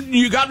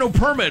got no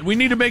permit. We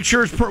need to make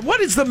sure it's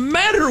what is the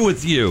matter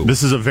with you?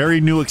 This is a very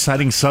new,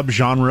 exciting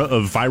subgenre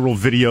of viral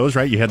videos,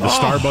 right? You had the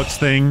Starbucks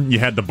thing. You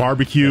had the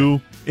barbecue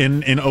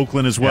in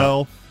Oakland as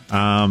well.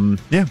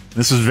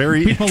 This is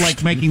very... People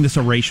like making this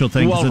a racial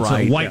thing because it's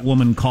a white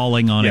woman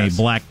calling on a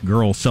black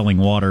girl selling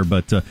water.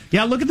 But,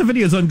 look at the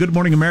videos on Good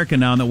Morning America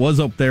now, and it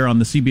was up there on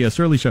the CBS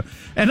Early Show.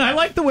 And I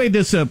like the way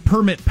this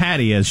Permit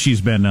Patty, as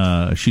she's been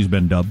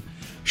dubbed,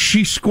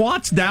 she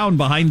squats down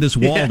behind this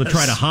wall to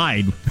try to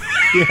hide.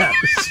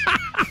 Yes.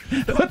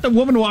 But the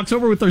woman walks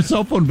over with her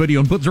cell phone video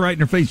and puts it right in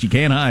her face. You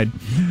can't hide.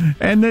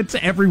 And that's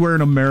everywhere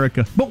in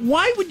America. But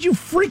why would you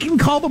freaking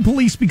call the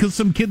police because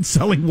some kid's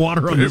selling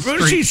water on the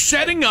street? She's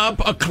setting up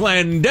a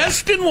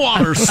clandestine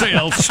water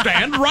sales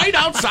stand right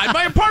outside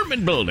my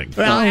apartment building.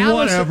 Well,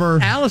 whatever.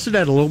 Allison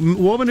Edel, a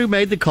woman who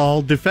made the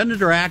call, defended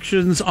her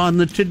actions on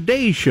the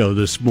Today Show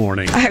this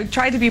morning. I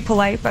tried to be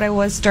polite, but I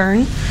was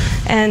stern.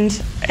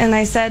 And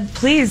I said,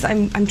 please,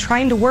 I'm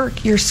trying to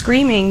work. You're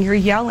screaming, you're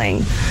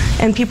yelling.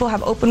 And people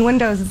have open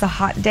windows. It's a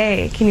hot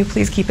day. Can you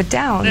please keep it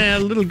down?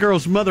 And little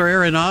girl's mother,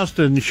 Erin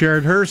Austin,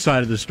 shared her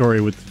side of the story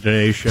with the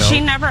Today Show.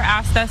 She never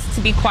asked us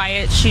to be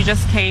quiet. She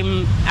just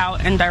came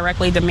out and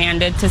directly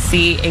demanded to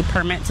see a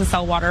permit to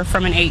sell water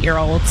from an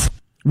 8-year-old.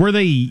 Were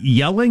they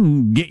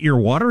yelling, get your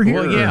water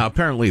here? Well, yeah,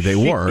 apparently they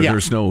were.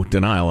 There's no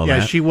denial of that.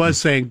 Yeah, she was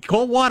saying,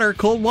 cold water,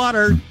 cold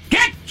water.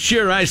 Get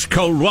Sure, ice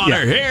cold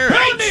water here.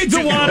 Who needs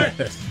the water?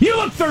 You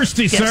look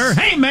thirsty, sir.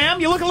 Hey,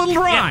 ma'am, you look a little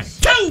dry. Yes.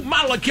 2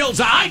 molecules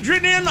of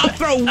hydrogen. I'll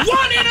throw 1 in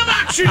of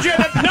oxygen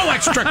at no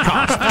extra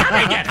cost. Come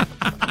and get it.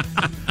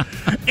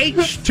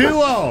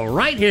 H2O,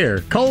 right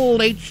here.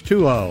 Cold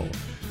H2O.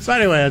 So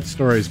anyway, that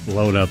story's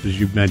blown up, as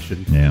you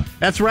mentioned. Yeah.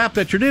 That's wrapped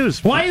at your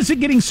news. Why is it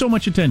getting so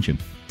much attention?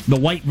 The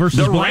white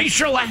versus the black?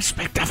 racial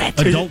aspect of it.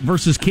 Adult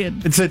versus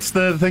kid. It's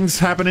the things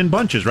happen in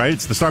bunches, right?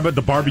 It's the start, but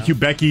the barbecue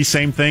Becky,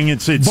 same thing.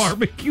 It's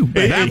barbecue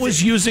Becky. That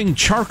was using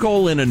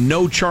charcoal in a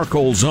no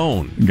charcoal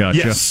zone.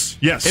 Gotcha.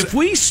 Yes. If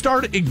we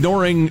start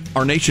ignoring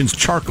our nation's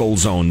charcoal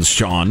zones,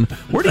 Sean,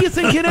 where do you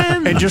think it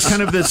ends? And just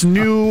kind of this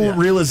new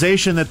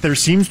realization that there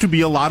seems to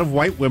be a lot of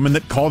white women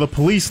that call the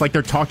police like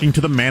they're talking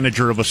to the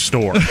manager of a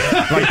store.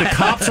 Like the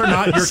cops are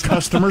not your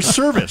customer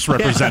service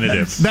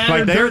representatives.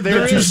 Like they're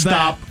there to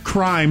stop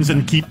crimes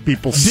and keep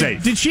people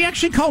safe. Did she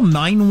actually call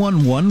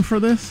 911 for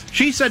this?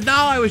 She said, "No,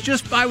 I was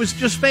just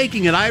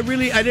faking it. I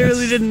really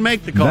didn't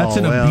make the call." That's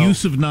an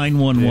abuse of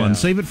 911. Yeah.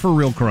 Save it for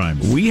real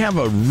crimes. We have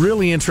a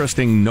really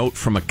interesting note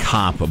from a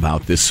cop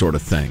about this sort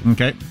of thing.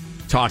 Okay.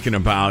 Talking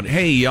about,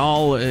 hey,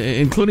 y'all,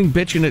 including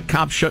bitching at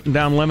cops shutting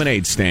down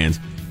lemonade stands.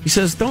 He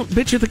says, don't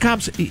bitch at the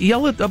cops.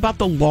 Yell about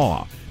the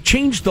law.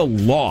 Change the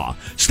law.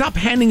 Stop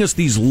handing us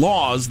these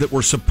laws that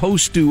we're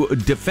supposed to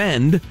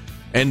defend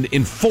and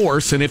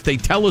enforce, and if they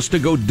tell us to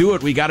go do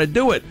it, we got to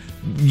do it.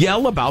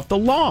 Yell about the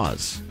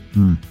laws.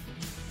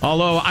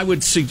 Although I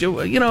would suggest,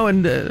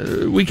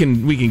 and we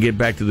can get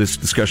back to this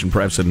discussion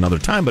perhaps at another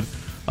time, but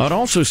I would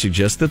also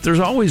suggest that there's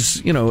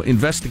always,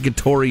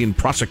 investigatory and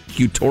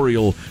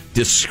prosecutorial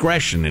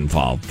discretion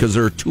involved because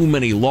there are too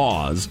many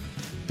laws,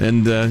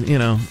 and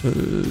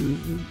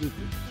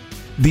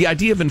the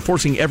idea of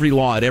enforcing every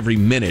law at every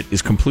minute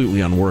is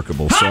completely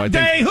unworkable. Hot so I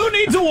day! think Who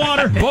needs the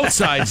water? both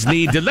sides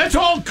need to let's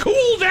all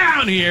cool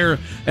down here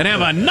and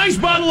have a nice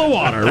bottle of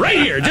water right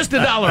here, just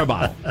 $1 a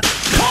bottle.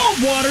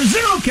 Cold water,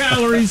 0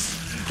 calories.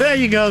 There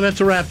you go.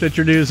 That's a wrap at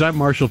your news. I'm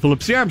Marshall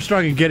Phillips, the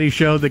Armstrong and Getty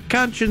Show, the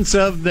conscience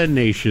of the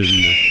nation.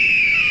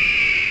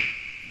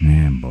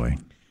 Man, boy.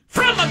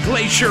 From a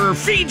glacier or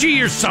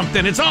Fiji or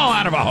something, it's all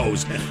out of a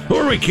hose. Who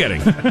are we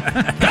kidding?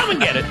 Come and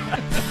get it.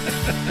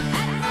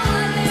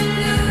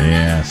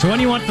 Yeah, so when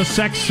do you want the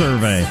sex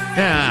survey?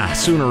 Yeah,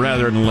 sooner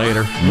rather than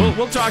later.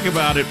 We'll talk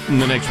about it in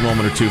the next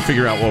moment or two,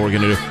 figure out what we're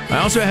going to do. I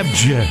also have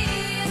Jeff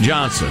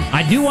Johnson.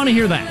 I do want to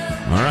hear that.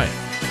 All right.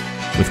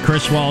 With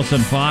Chris Wallace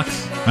and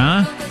Fox,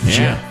 huh?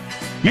 Yeah.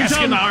 You're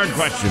asking the hard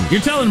questions.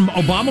 You're telling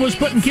Obama was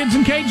putting kids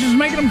in cages and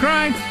making them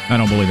cry? I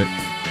don't believe it.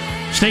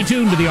 Stay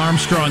tuned to the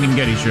Armstrong and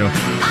Getty Show.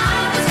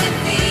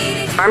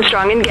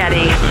 Armstrong and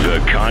Getty.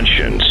 The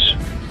conscience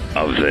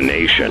of the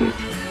nation.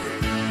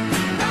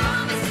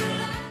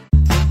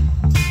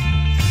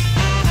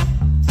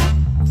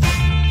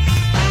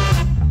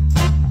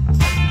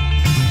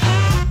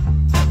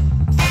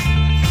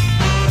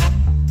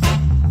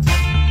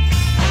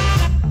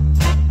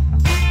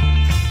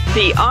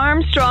 The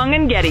Armstrong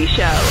and Getty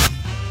Show.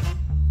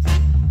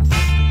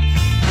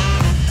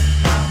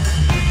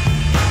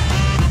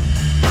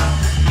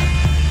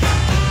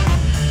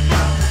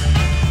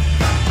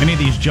 Any of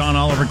these John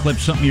Oliver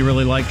clips something you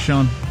really like,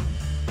 Sean?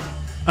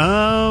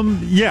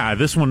 Yeah,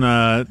 this one.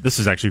 This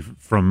is actually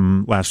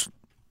from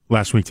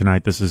last week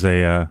tonight. This is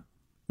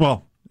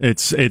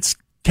it's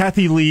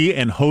Kathy Lee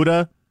and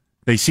Hoda.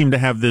 They seem to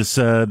have this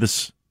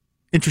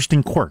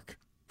interesting quirk.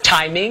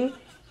 Timing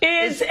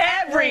is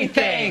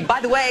everything. By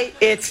the way,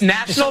 it's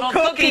National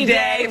Cookie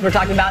Day. We're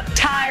talking about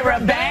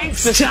Tyra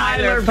Banks,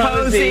 Tyler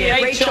Posey,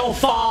 Rachel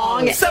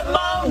Fong,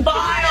 Simone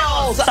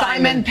Biles,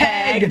 Simon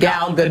Pegg,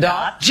 Gal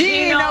Gadot,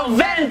 Gino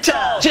Vento,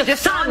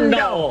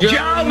 Gisando,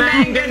 Joe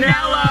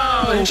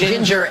Manganiello,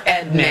 Ginger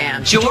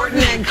Edman,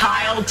 Jordan and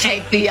Kyle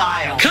take the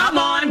aisle. Come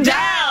on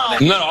down.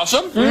 Isn't that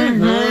awesome?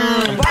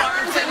 Mm-hmm.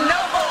 Barnes and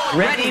Noble,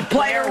 Ready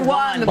Player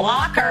One,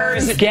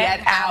 Blockers,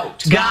 Get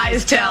Out.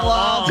 Guys tell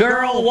all,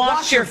 girl,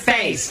 wash your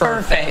face.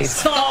 Her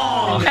face.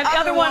 Thong. And the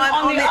other one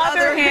on the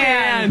other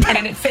hand.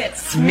 And it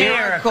fits.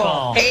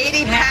 Miracle.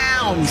 80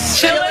 pounds.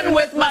 Chillin'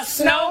 with my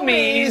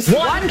snowmies.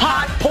 1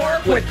 pot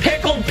pork with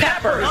pickled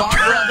peppers.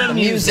 Barbara, the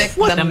music,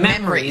 the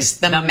memories,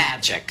 the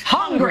magic.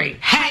 Hungry.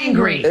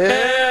 Hangry.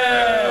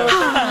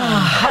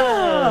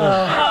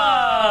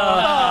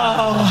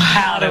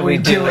 How do we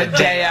do it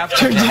day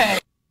after day?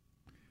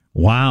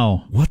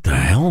 Wow. What the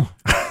hell?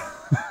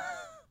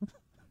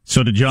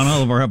 So did John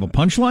Oliver have a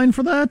punchline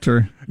for that,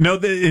 or no?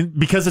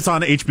 Because it's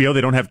on HBO, they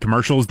don't have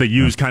commercials. They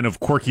use kind of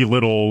quirky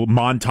little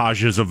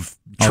montages of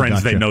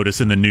trends they notice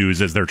in the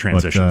news as their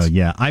transitions. But,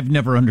 yeah, I've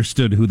never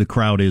understood who the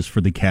crowd is for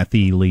the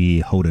Kathy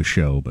Lee Hoda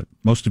show, but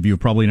most of you have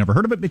probably never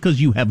heard of it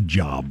because you have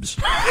jobs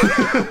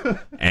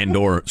and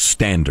or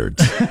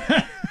standards.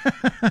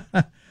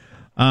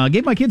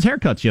 Gave my kids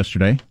haircuts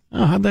yesterday.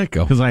 Oh, how'd that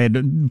go? Because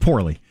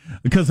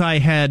I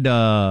had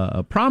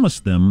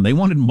promised them they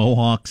wanted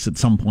mohawks at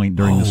some point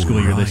during the school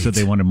year. They said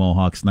they wanted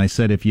mohawks, and I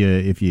said if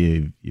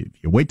you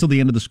wait till the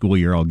end of the school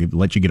year, I'll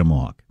let you get a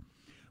mohawk.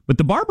 But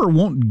the barber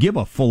won't give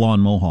a full on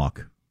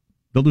mohawk.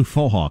 They'll do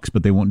faux hawks,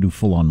 but they won't do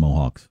full on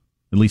mohawks.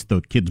 At least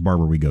the kids'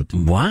 barber we go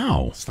to.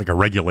 Wow. It's like a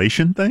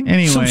regulation thing?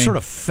 Anyway. Some sort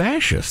of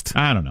fascist.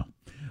 I don't know.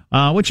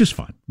 Which is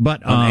fine.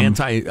 But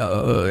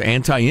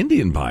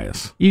anti-Indian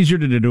bias. Easier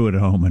to do it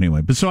at home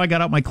anyway. But so I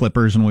got out my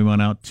clippers and we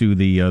went out to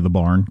the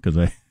barn because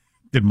I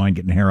didn't mind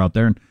getting hair out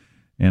there.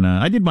 And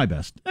I did my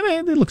best. I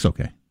mean, it looks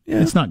okay.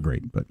 Yeah. It's not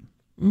great, but...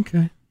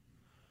 Okay.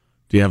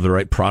 Do you have the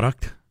right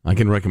product? I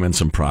can recommend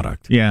some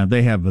product. Yeah,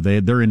 they have.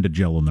 They're into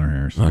gel in their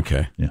hairs.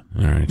 Okay. Yeah.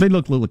 All right. They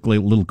look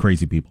little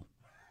crazy people.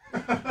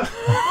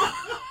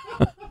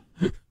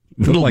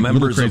 Little like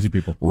members little crazy of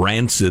people.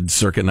 Rancid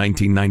circa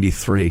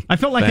 1993. I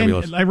felt like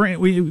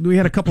we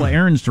had a couple of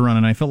errands to run,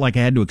 and I felt like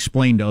I had to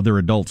explain to other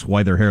adults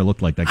why their hair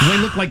looked like that, because they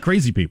look like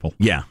crazy people.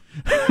 Yeah.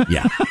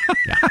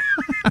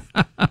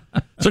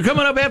 So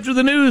coming up after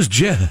the news,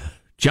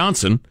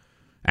 Johnson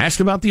asked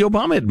about the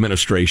Obama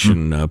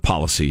administration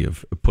policy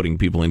of putting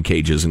people in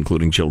cages,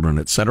 including children,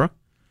 etc.,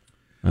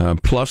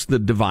 plus the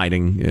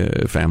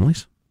dividing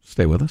families.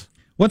 Stay with us.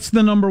 What's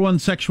the number one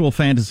sexual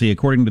fantasy,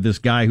 according to this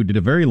guy who did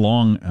a very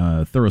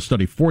long, thorough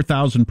study?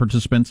 4,000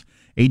 participants,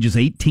 ages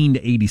 18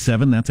 to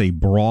 87. That's a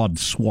broad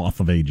swath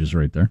of ages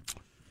right there,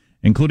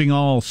 including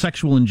all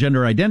sexual and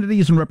gender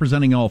identities and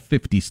representing all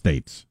 50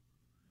 states.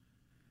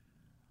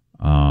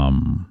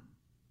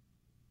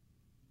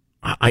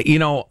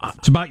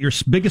 It's about your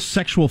biggest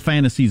sexual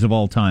fantasies of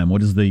all time.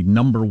 What is the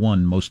number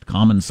one most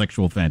common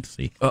sexual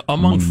fantasy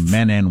among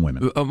men and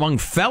women? Among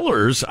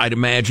fellers, I'd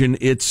imagine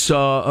it's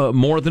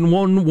more than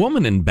one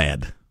woman in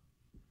bed.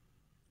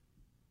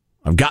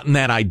 I've gotten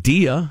that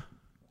idea.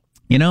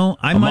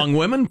 Among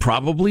women,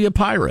 probably a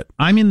pirate.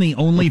 I'm in the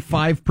only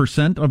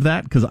 5% of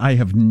that because I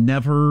have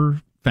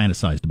never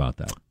fantasized about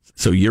that.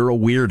 So you're a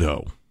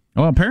weirdo.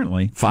 Well,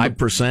 apparently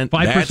 5%.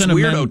 That's of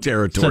weirdo men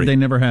territory. Said they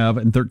never have,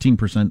 and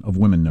 13% of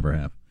women never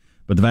have.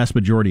 But the vast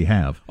majority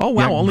have. Oh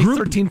wow! Only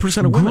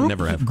 13% of women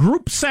never have.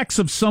 Group sex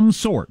of some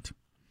sort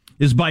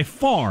is by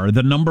far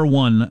the number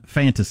one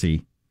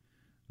fantasy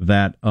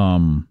that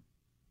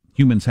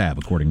humans have,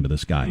 according to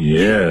this guy.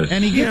 Yes.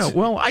 And he gets. Yeah.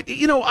 Well, I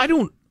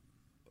don't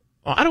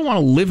want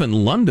to live in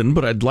London,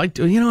 but I'd like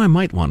to. I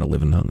might want to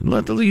live in London.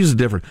 Let's use a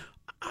different.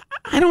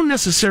 I don't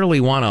necessarily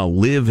want to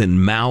live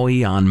in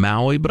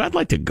Maui, but I'd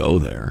like to go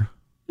there,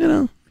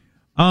 and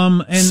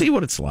see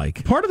what it's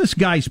like. Part of this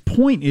guy's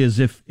point is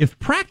if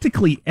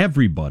practically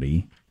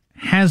everybody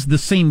has the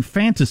same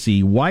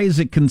fantasy, why is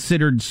it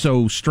considered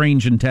so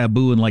strange and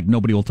taboo and like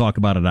nobody will talk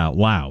about it out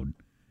loud?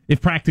 If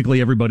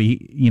practically everybody,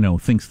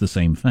 thinks the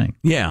same thing.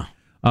 Yeah.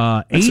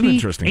 That's an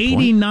interesting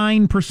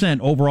point. 89%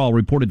 overall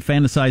reported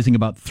fantasizing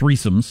about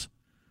threesomes,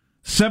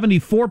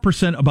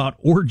 74% about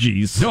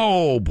orgies.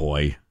 Oh,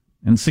 boy.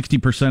 And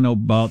 60%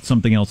 about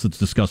something else that's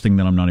disgusting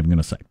that I'm not even going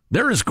to say.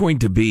 There is going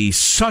to be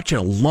such a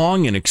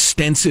long and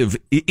extensive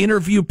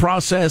interview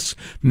process,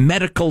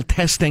 medical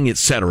testing,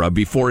 etc.,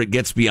 before it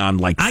gets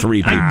beyond like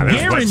 3 people.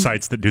 There's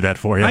websites that do that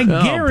for you. I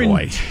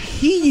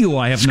guarantee you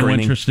I have no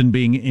interest in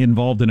being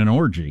involved in an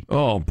orgy.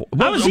 Oh, boy.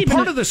 Well,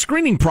 part of the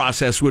screening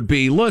process would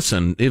be,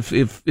 listen, if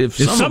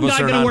is some guy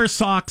going to wear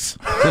socks?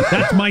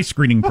 That's my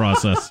screening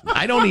process.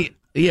 I don't eat.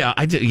 Yeah,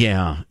 I did.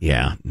 Yeah,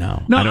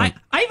 no. No, I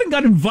even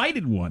got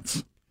invited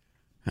once.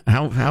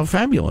 How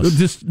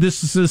fabulous!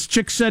 This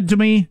chick said to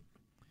me,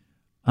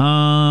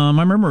 I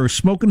remember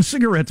smoking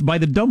cigarettes by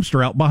the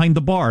dumpster out behind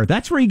the bar.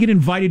 That's where you get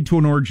invited to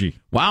an orgy.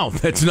 Wow,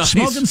 that's nice.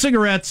 Smoking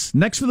cigarettes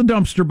next to the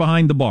dumpster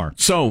behind the bar.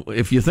 So,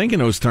 if you think in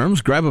those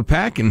terms, grab a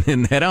pack and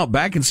head out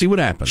back and see what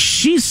happens.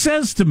 She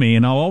says to me,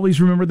 and I'll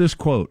always remember this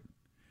quote,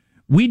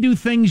 "We do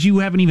things you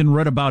haven't even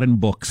read about in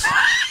books."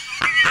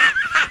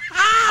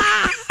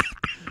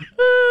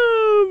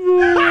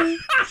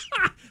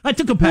 I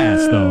took a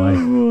pass, though,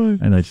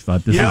 and I just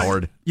thought, this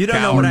Howard. You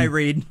don't know what I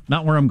read.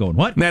 Not where I'm going.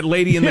 What? And that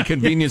lady in the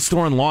convenience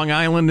store in Long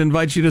Island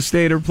invites you to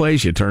stay at her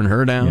place. You turn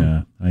her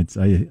down. Yeah,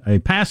 I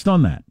passed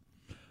on that.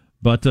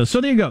 But so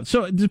there you go.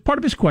 So part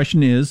of his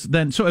question is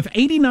then, so if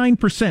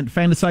 89%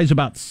 fantasize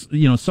about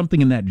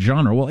something in that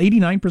genre, well,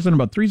 89%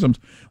 about threesomes,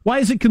 why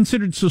is it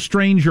considered so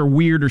strange or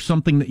weird or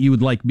something that you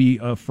would be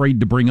afraid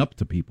to bring up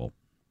to people?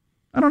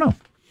 I don't know.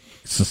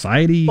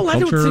 Society, well,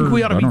 culture, I don't think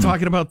we ought to be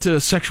talking about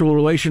sexual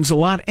relations a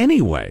lot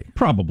anyway.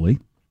 Probably.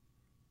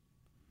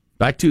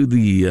 Back to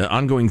the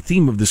ongoing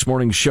theme of this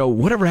morning's show,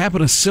 whatever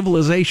happened to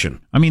civilization?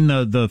 I mean,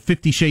 the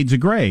 50 Shades of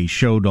Grey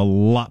showed a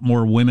lot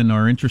more women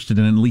are interested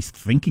in at least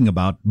thinking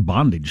about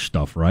bondage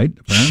stuff, right?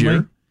 Apparently,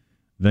 sure.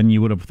 Than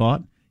you would have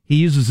thought. He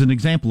uses an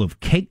example of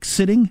cake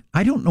sitting.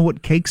 I don't know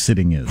what cake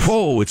sitting is.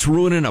 Whoa, it's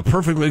ruining a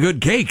perfully good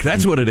cake.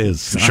 That's what it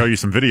is. I'll show you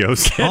some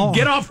videos.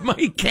 Get off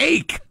my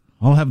cake.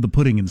 I'll have the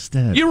pudding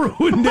instead. You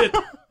ruined it.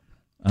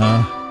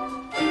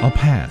 I'll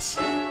pass.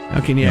 How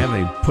can you have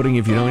a pudding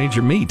if you don't eat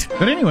your meat?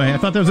 But anyway, I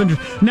thought that was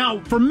interesting. Now,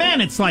 for men,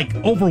 it's like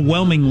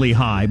overwhelmingly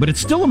high, but it's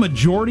still a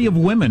majority of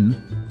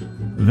women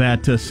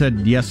that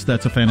said, yes,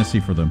 that's a fantasy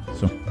for them.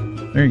 So,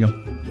 there you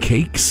go.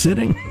 Cake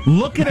sitting?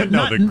 Look at it.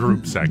 No, the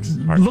group sex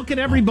part. Look at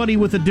everybody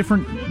with a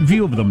different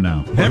view of them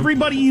now.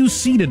 Everybody you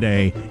see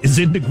today is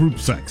into group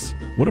sex.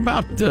 What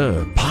about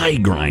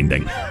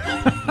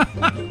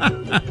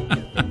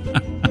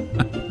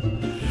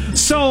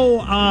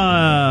So,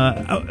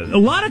 a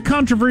lot of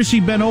controversy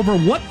been over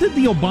what did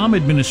the Obama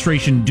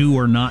administration do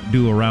or not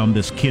do around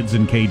this kids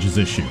in cages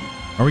issue.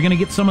 Are we going to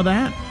get some of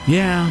that?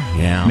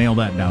 Yeah. Nail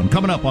that down.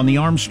 Coming up on the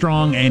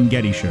Armstrong and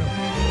Getty Show.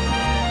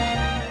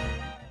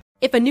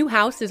 If a new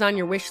house is on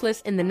your wish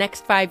list in the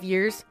next 5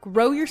 years,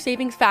 grow your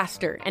savings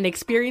faster and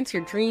experience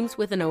your dreams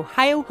with an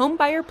Ohio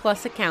Homebuyer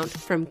Plus account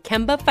from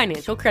Kemba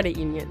Financial Credit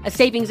Union. A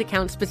savings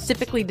account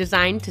specifically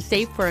designed to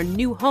save for a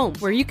new home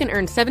where you can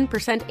earn 7%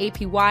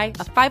 APY,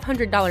 a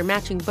 $500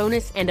 matching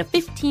bonus, and a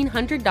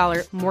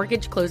 $1,500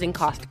 mortgage closing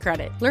cost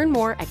credit. Learn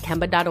more at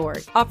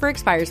Kemba.org. Offer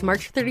expires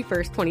March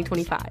 31st,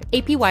 2025.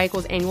 APY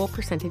equals annual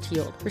percentage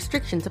yield.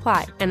 Restrictions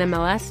apply.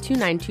 NMLS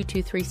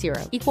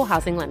 292230. Equal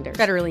housing lender.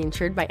 Federally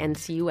insured by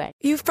NCUA.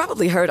 You've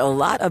probably heard a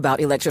lot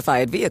about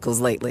electrified vehicles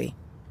lately.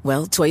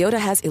 Well, Toyota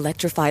has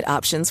electrified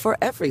options for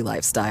every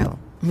lifestyle.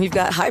 We've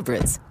got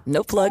hybrids,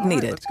 no plug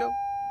needed. Let's go.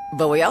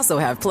 But we also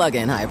have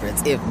plug-in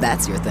hybrids, if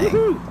that's your thing.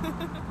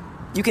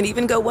 You can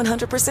even go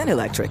 100%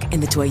 electric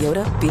in the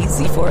Toyota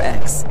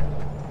BZ4X.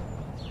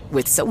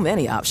 With so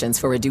many options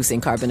for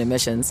reducing carbon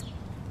emissions,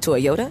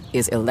 Toyota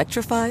is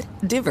electrified,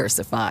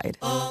 diversified.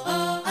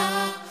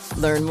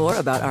 Learn more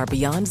about our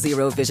Beyond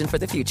Zero vision for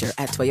the future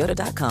at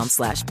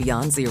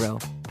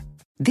toyota.com/beyondzero.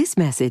 This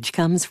message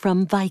comes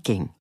from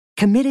Viking,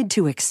 committed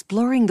to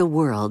exploring the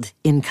world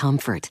in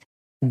comfort.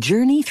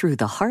 Journey through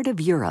the heart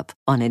of Europe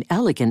on an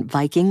elegant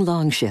Viking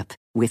longship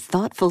with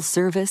thoughtful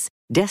service,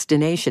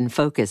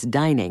 destination-focused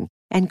dining,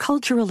 and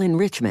cultural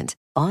enrichment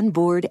on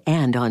board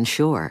and on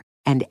shore.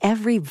 And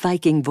every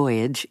Viking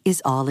voyage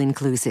is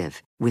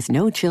all-inclusive, with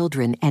no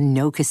children and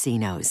no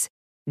casinos.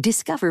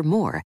 Discover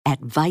more at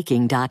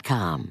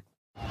Viking.com.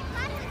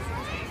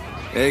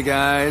 Hey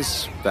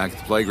guys, back at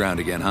the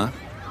playground again, huh?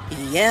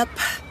 Yep.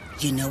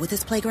 You know what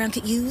this playground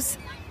could use?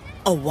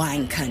 A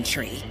wine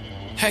country.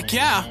 Heck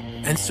yeah,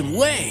 and some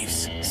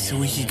waves so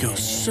we could go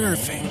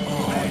surfing.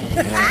 Oh,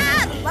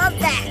 yeah. Love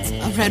that.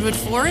 A redwood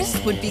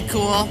forest would be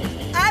cool.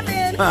 I'm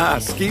in.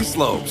 Ski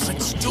slopes.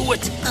 Let's do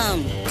it.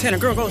 Can a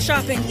girl go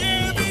shopping?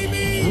 Yeah,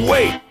 baby.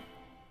 Wait.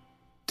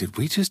 Did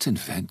we just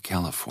invent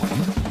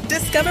California?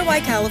 Discover why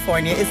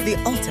California is the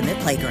ultimate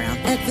playground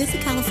at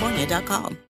visitcalifornia.com.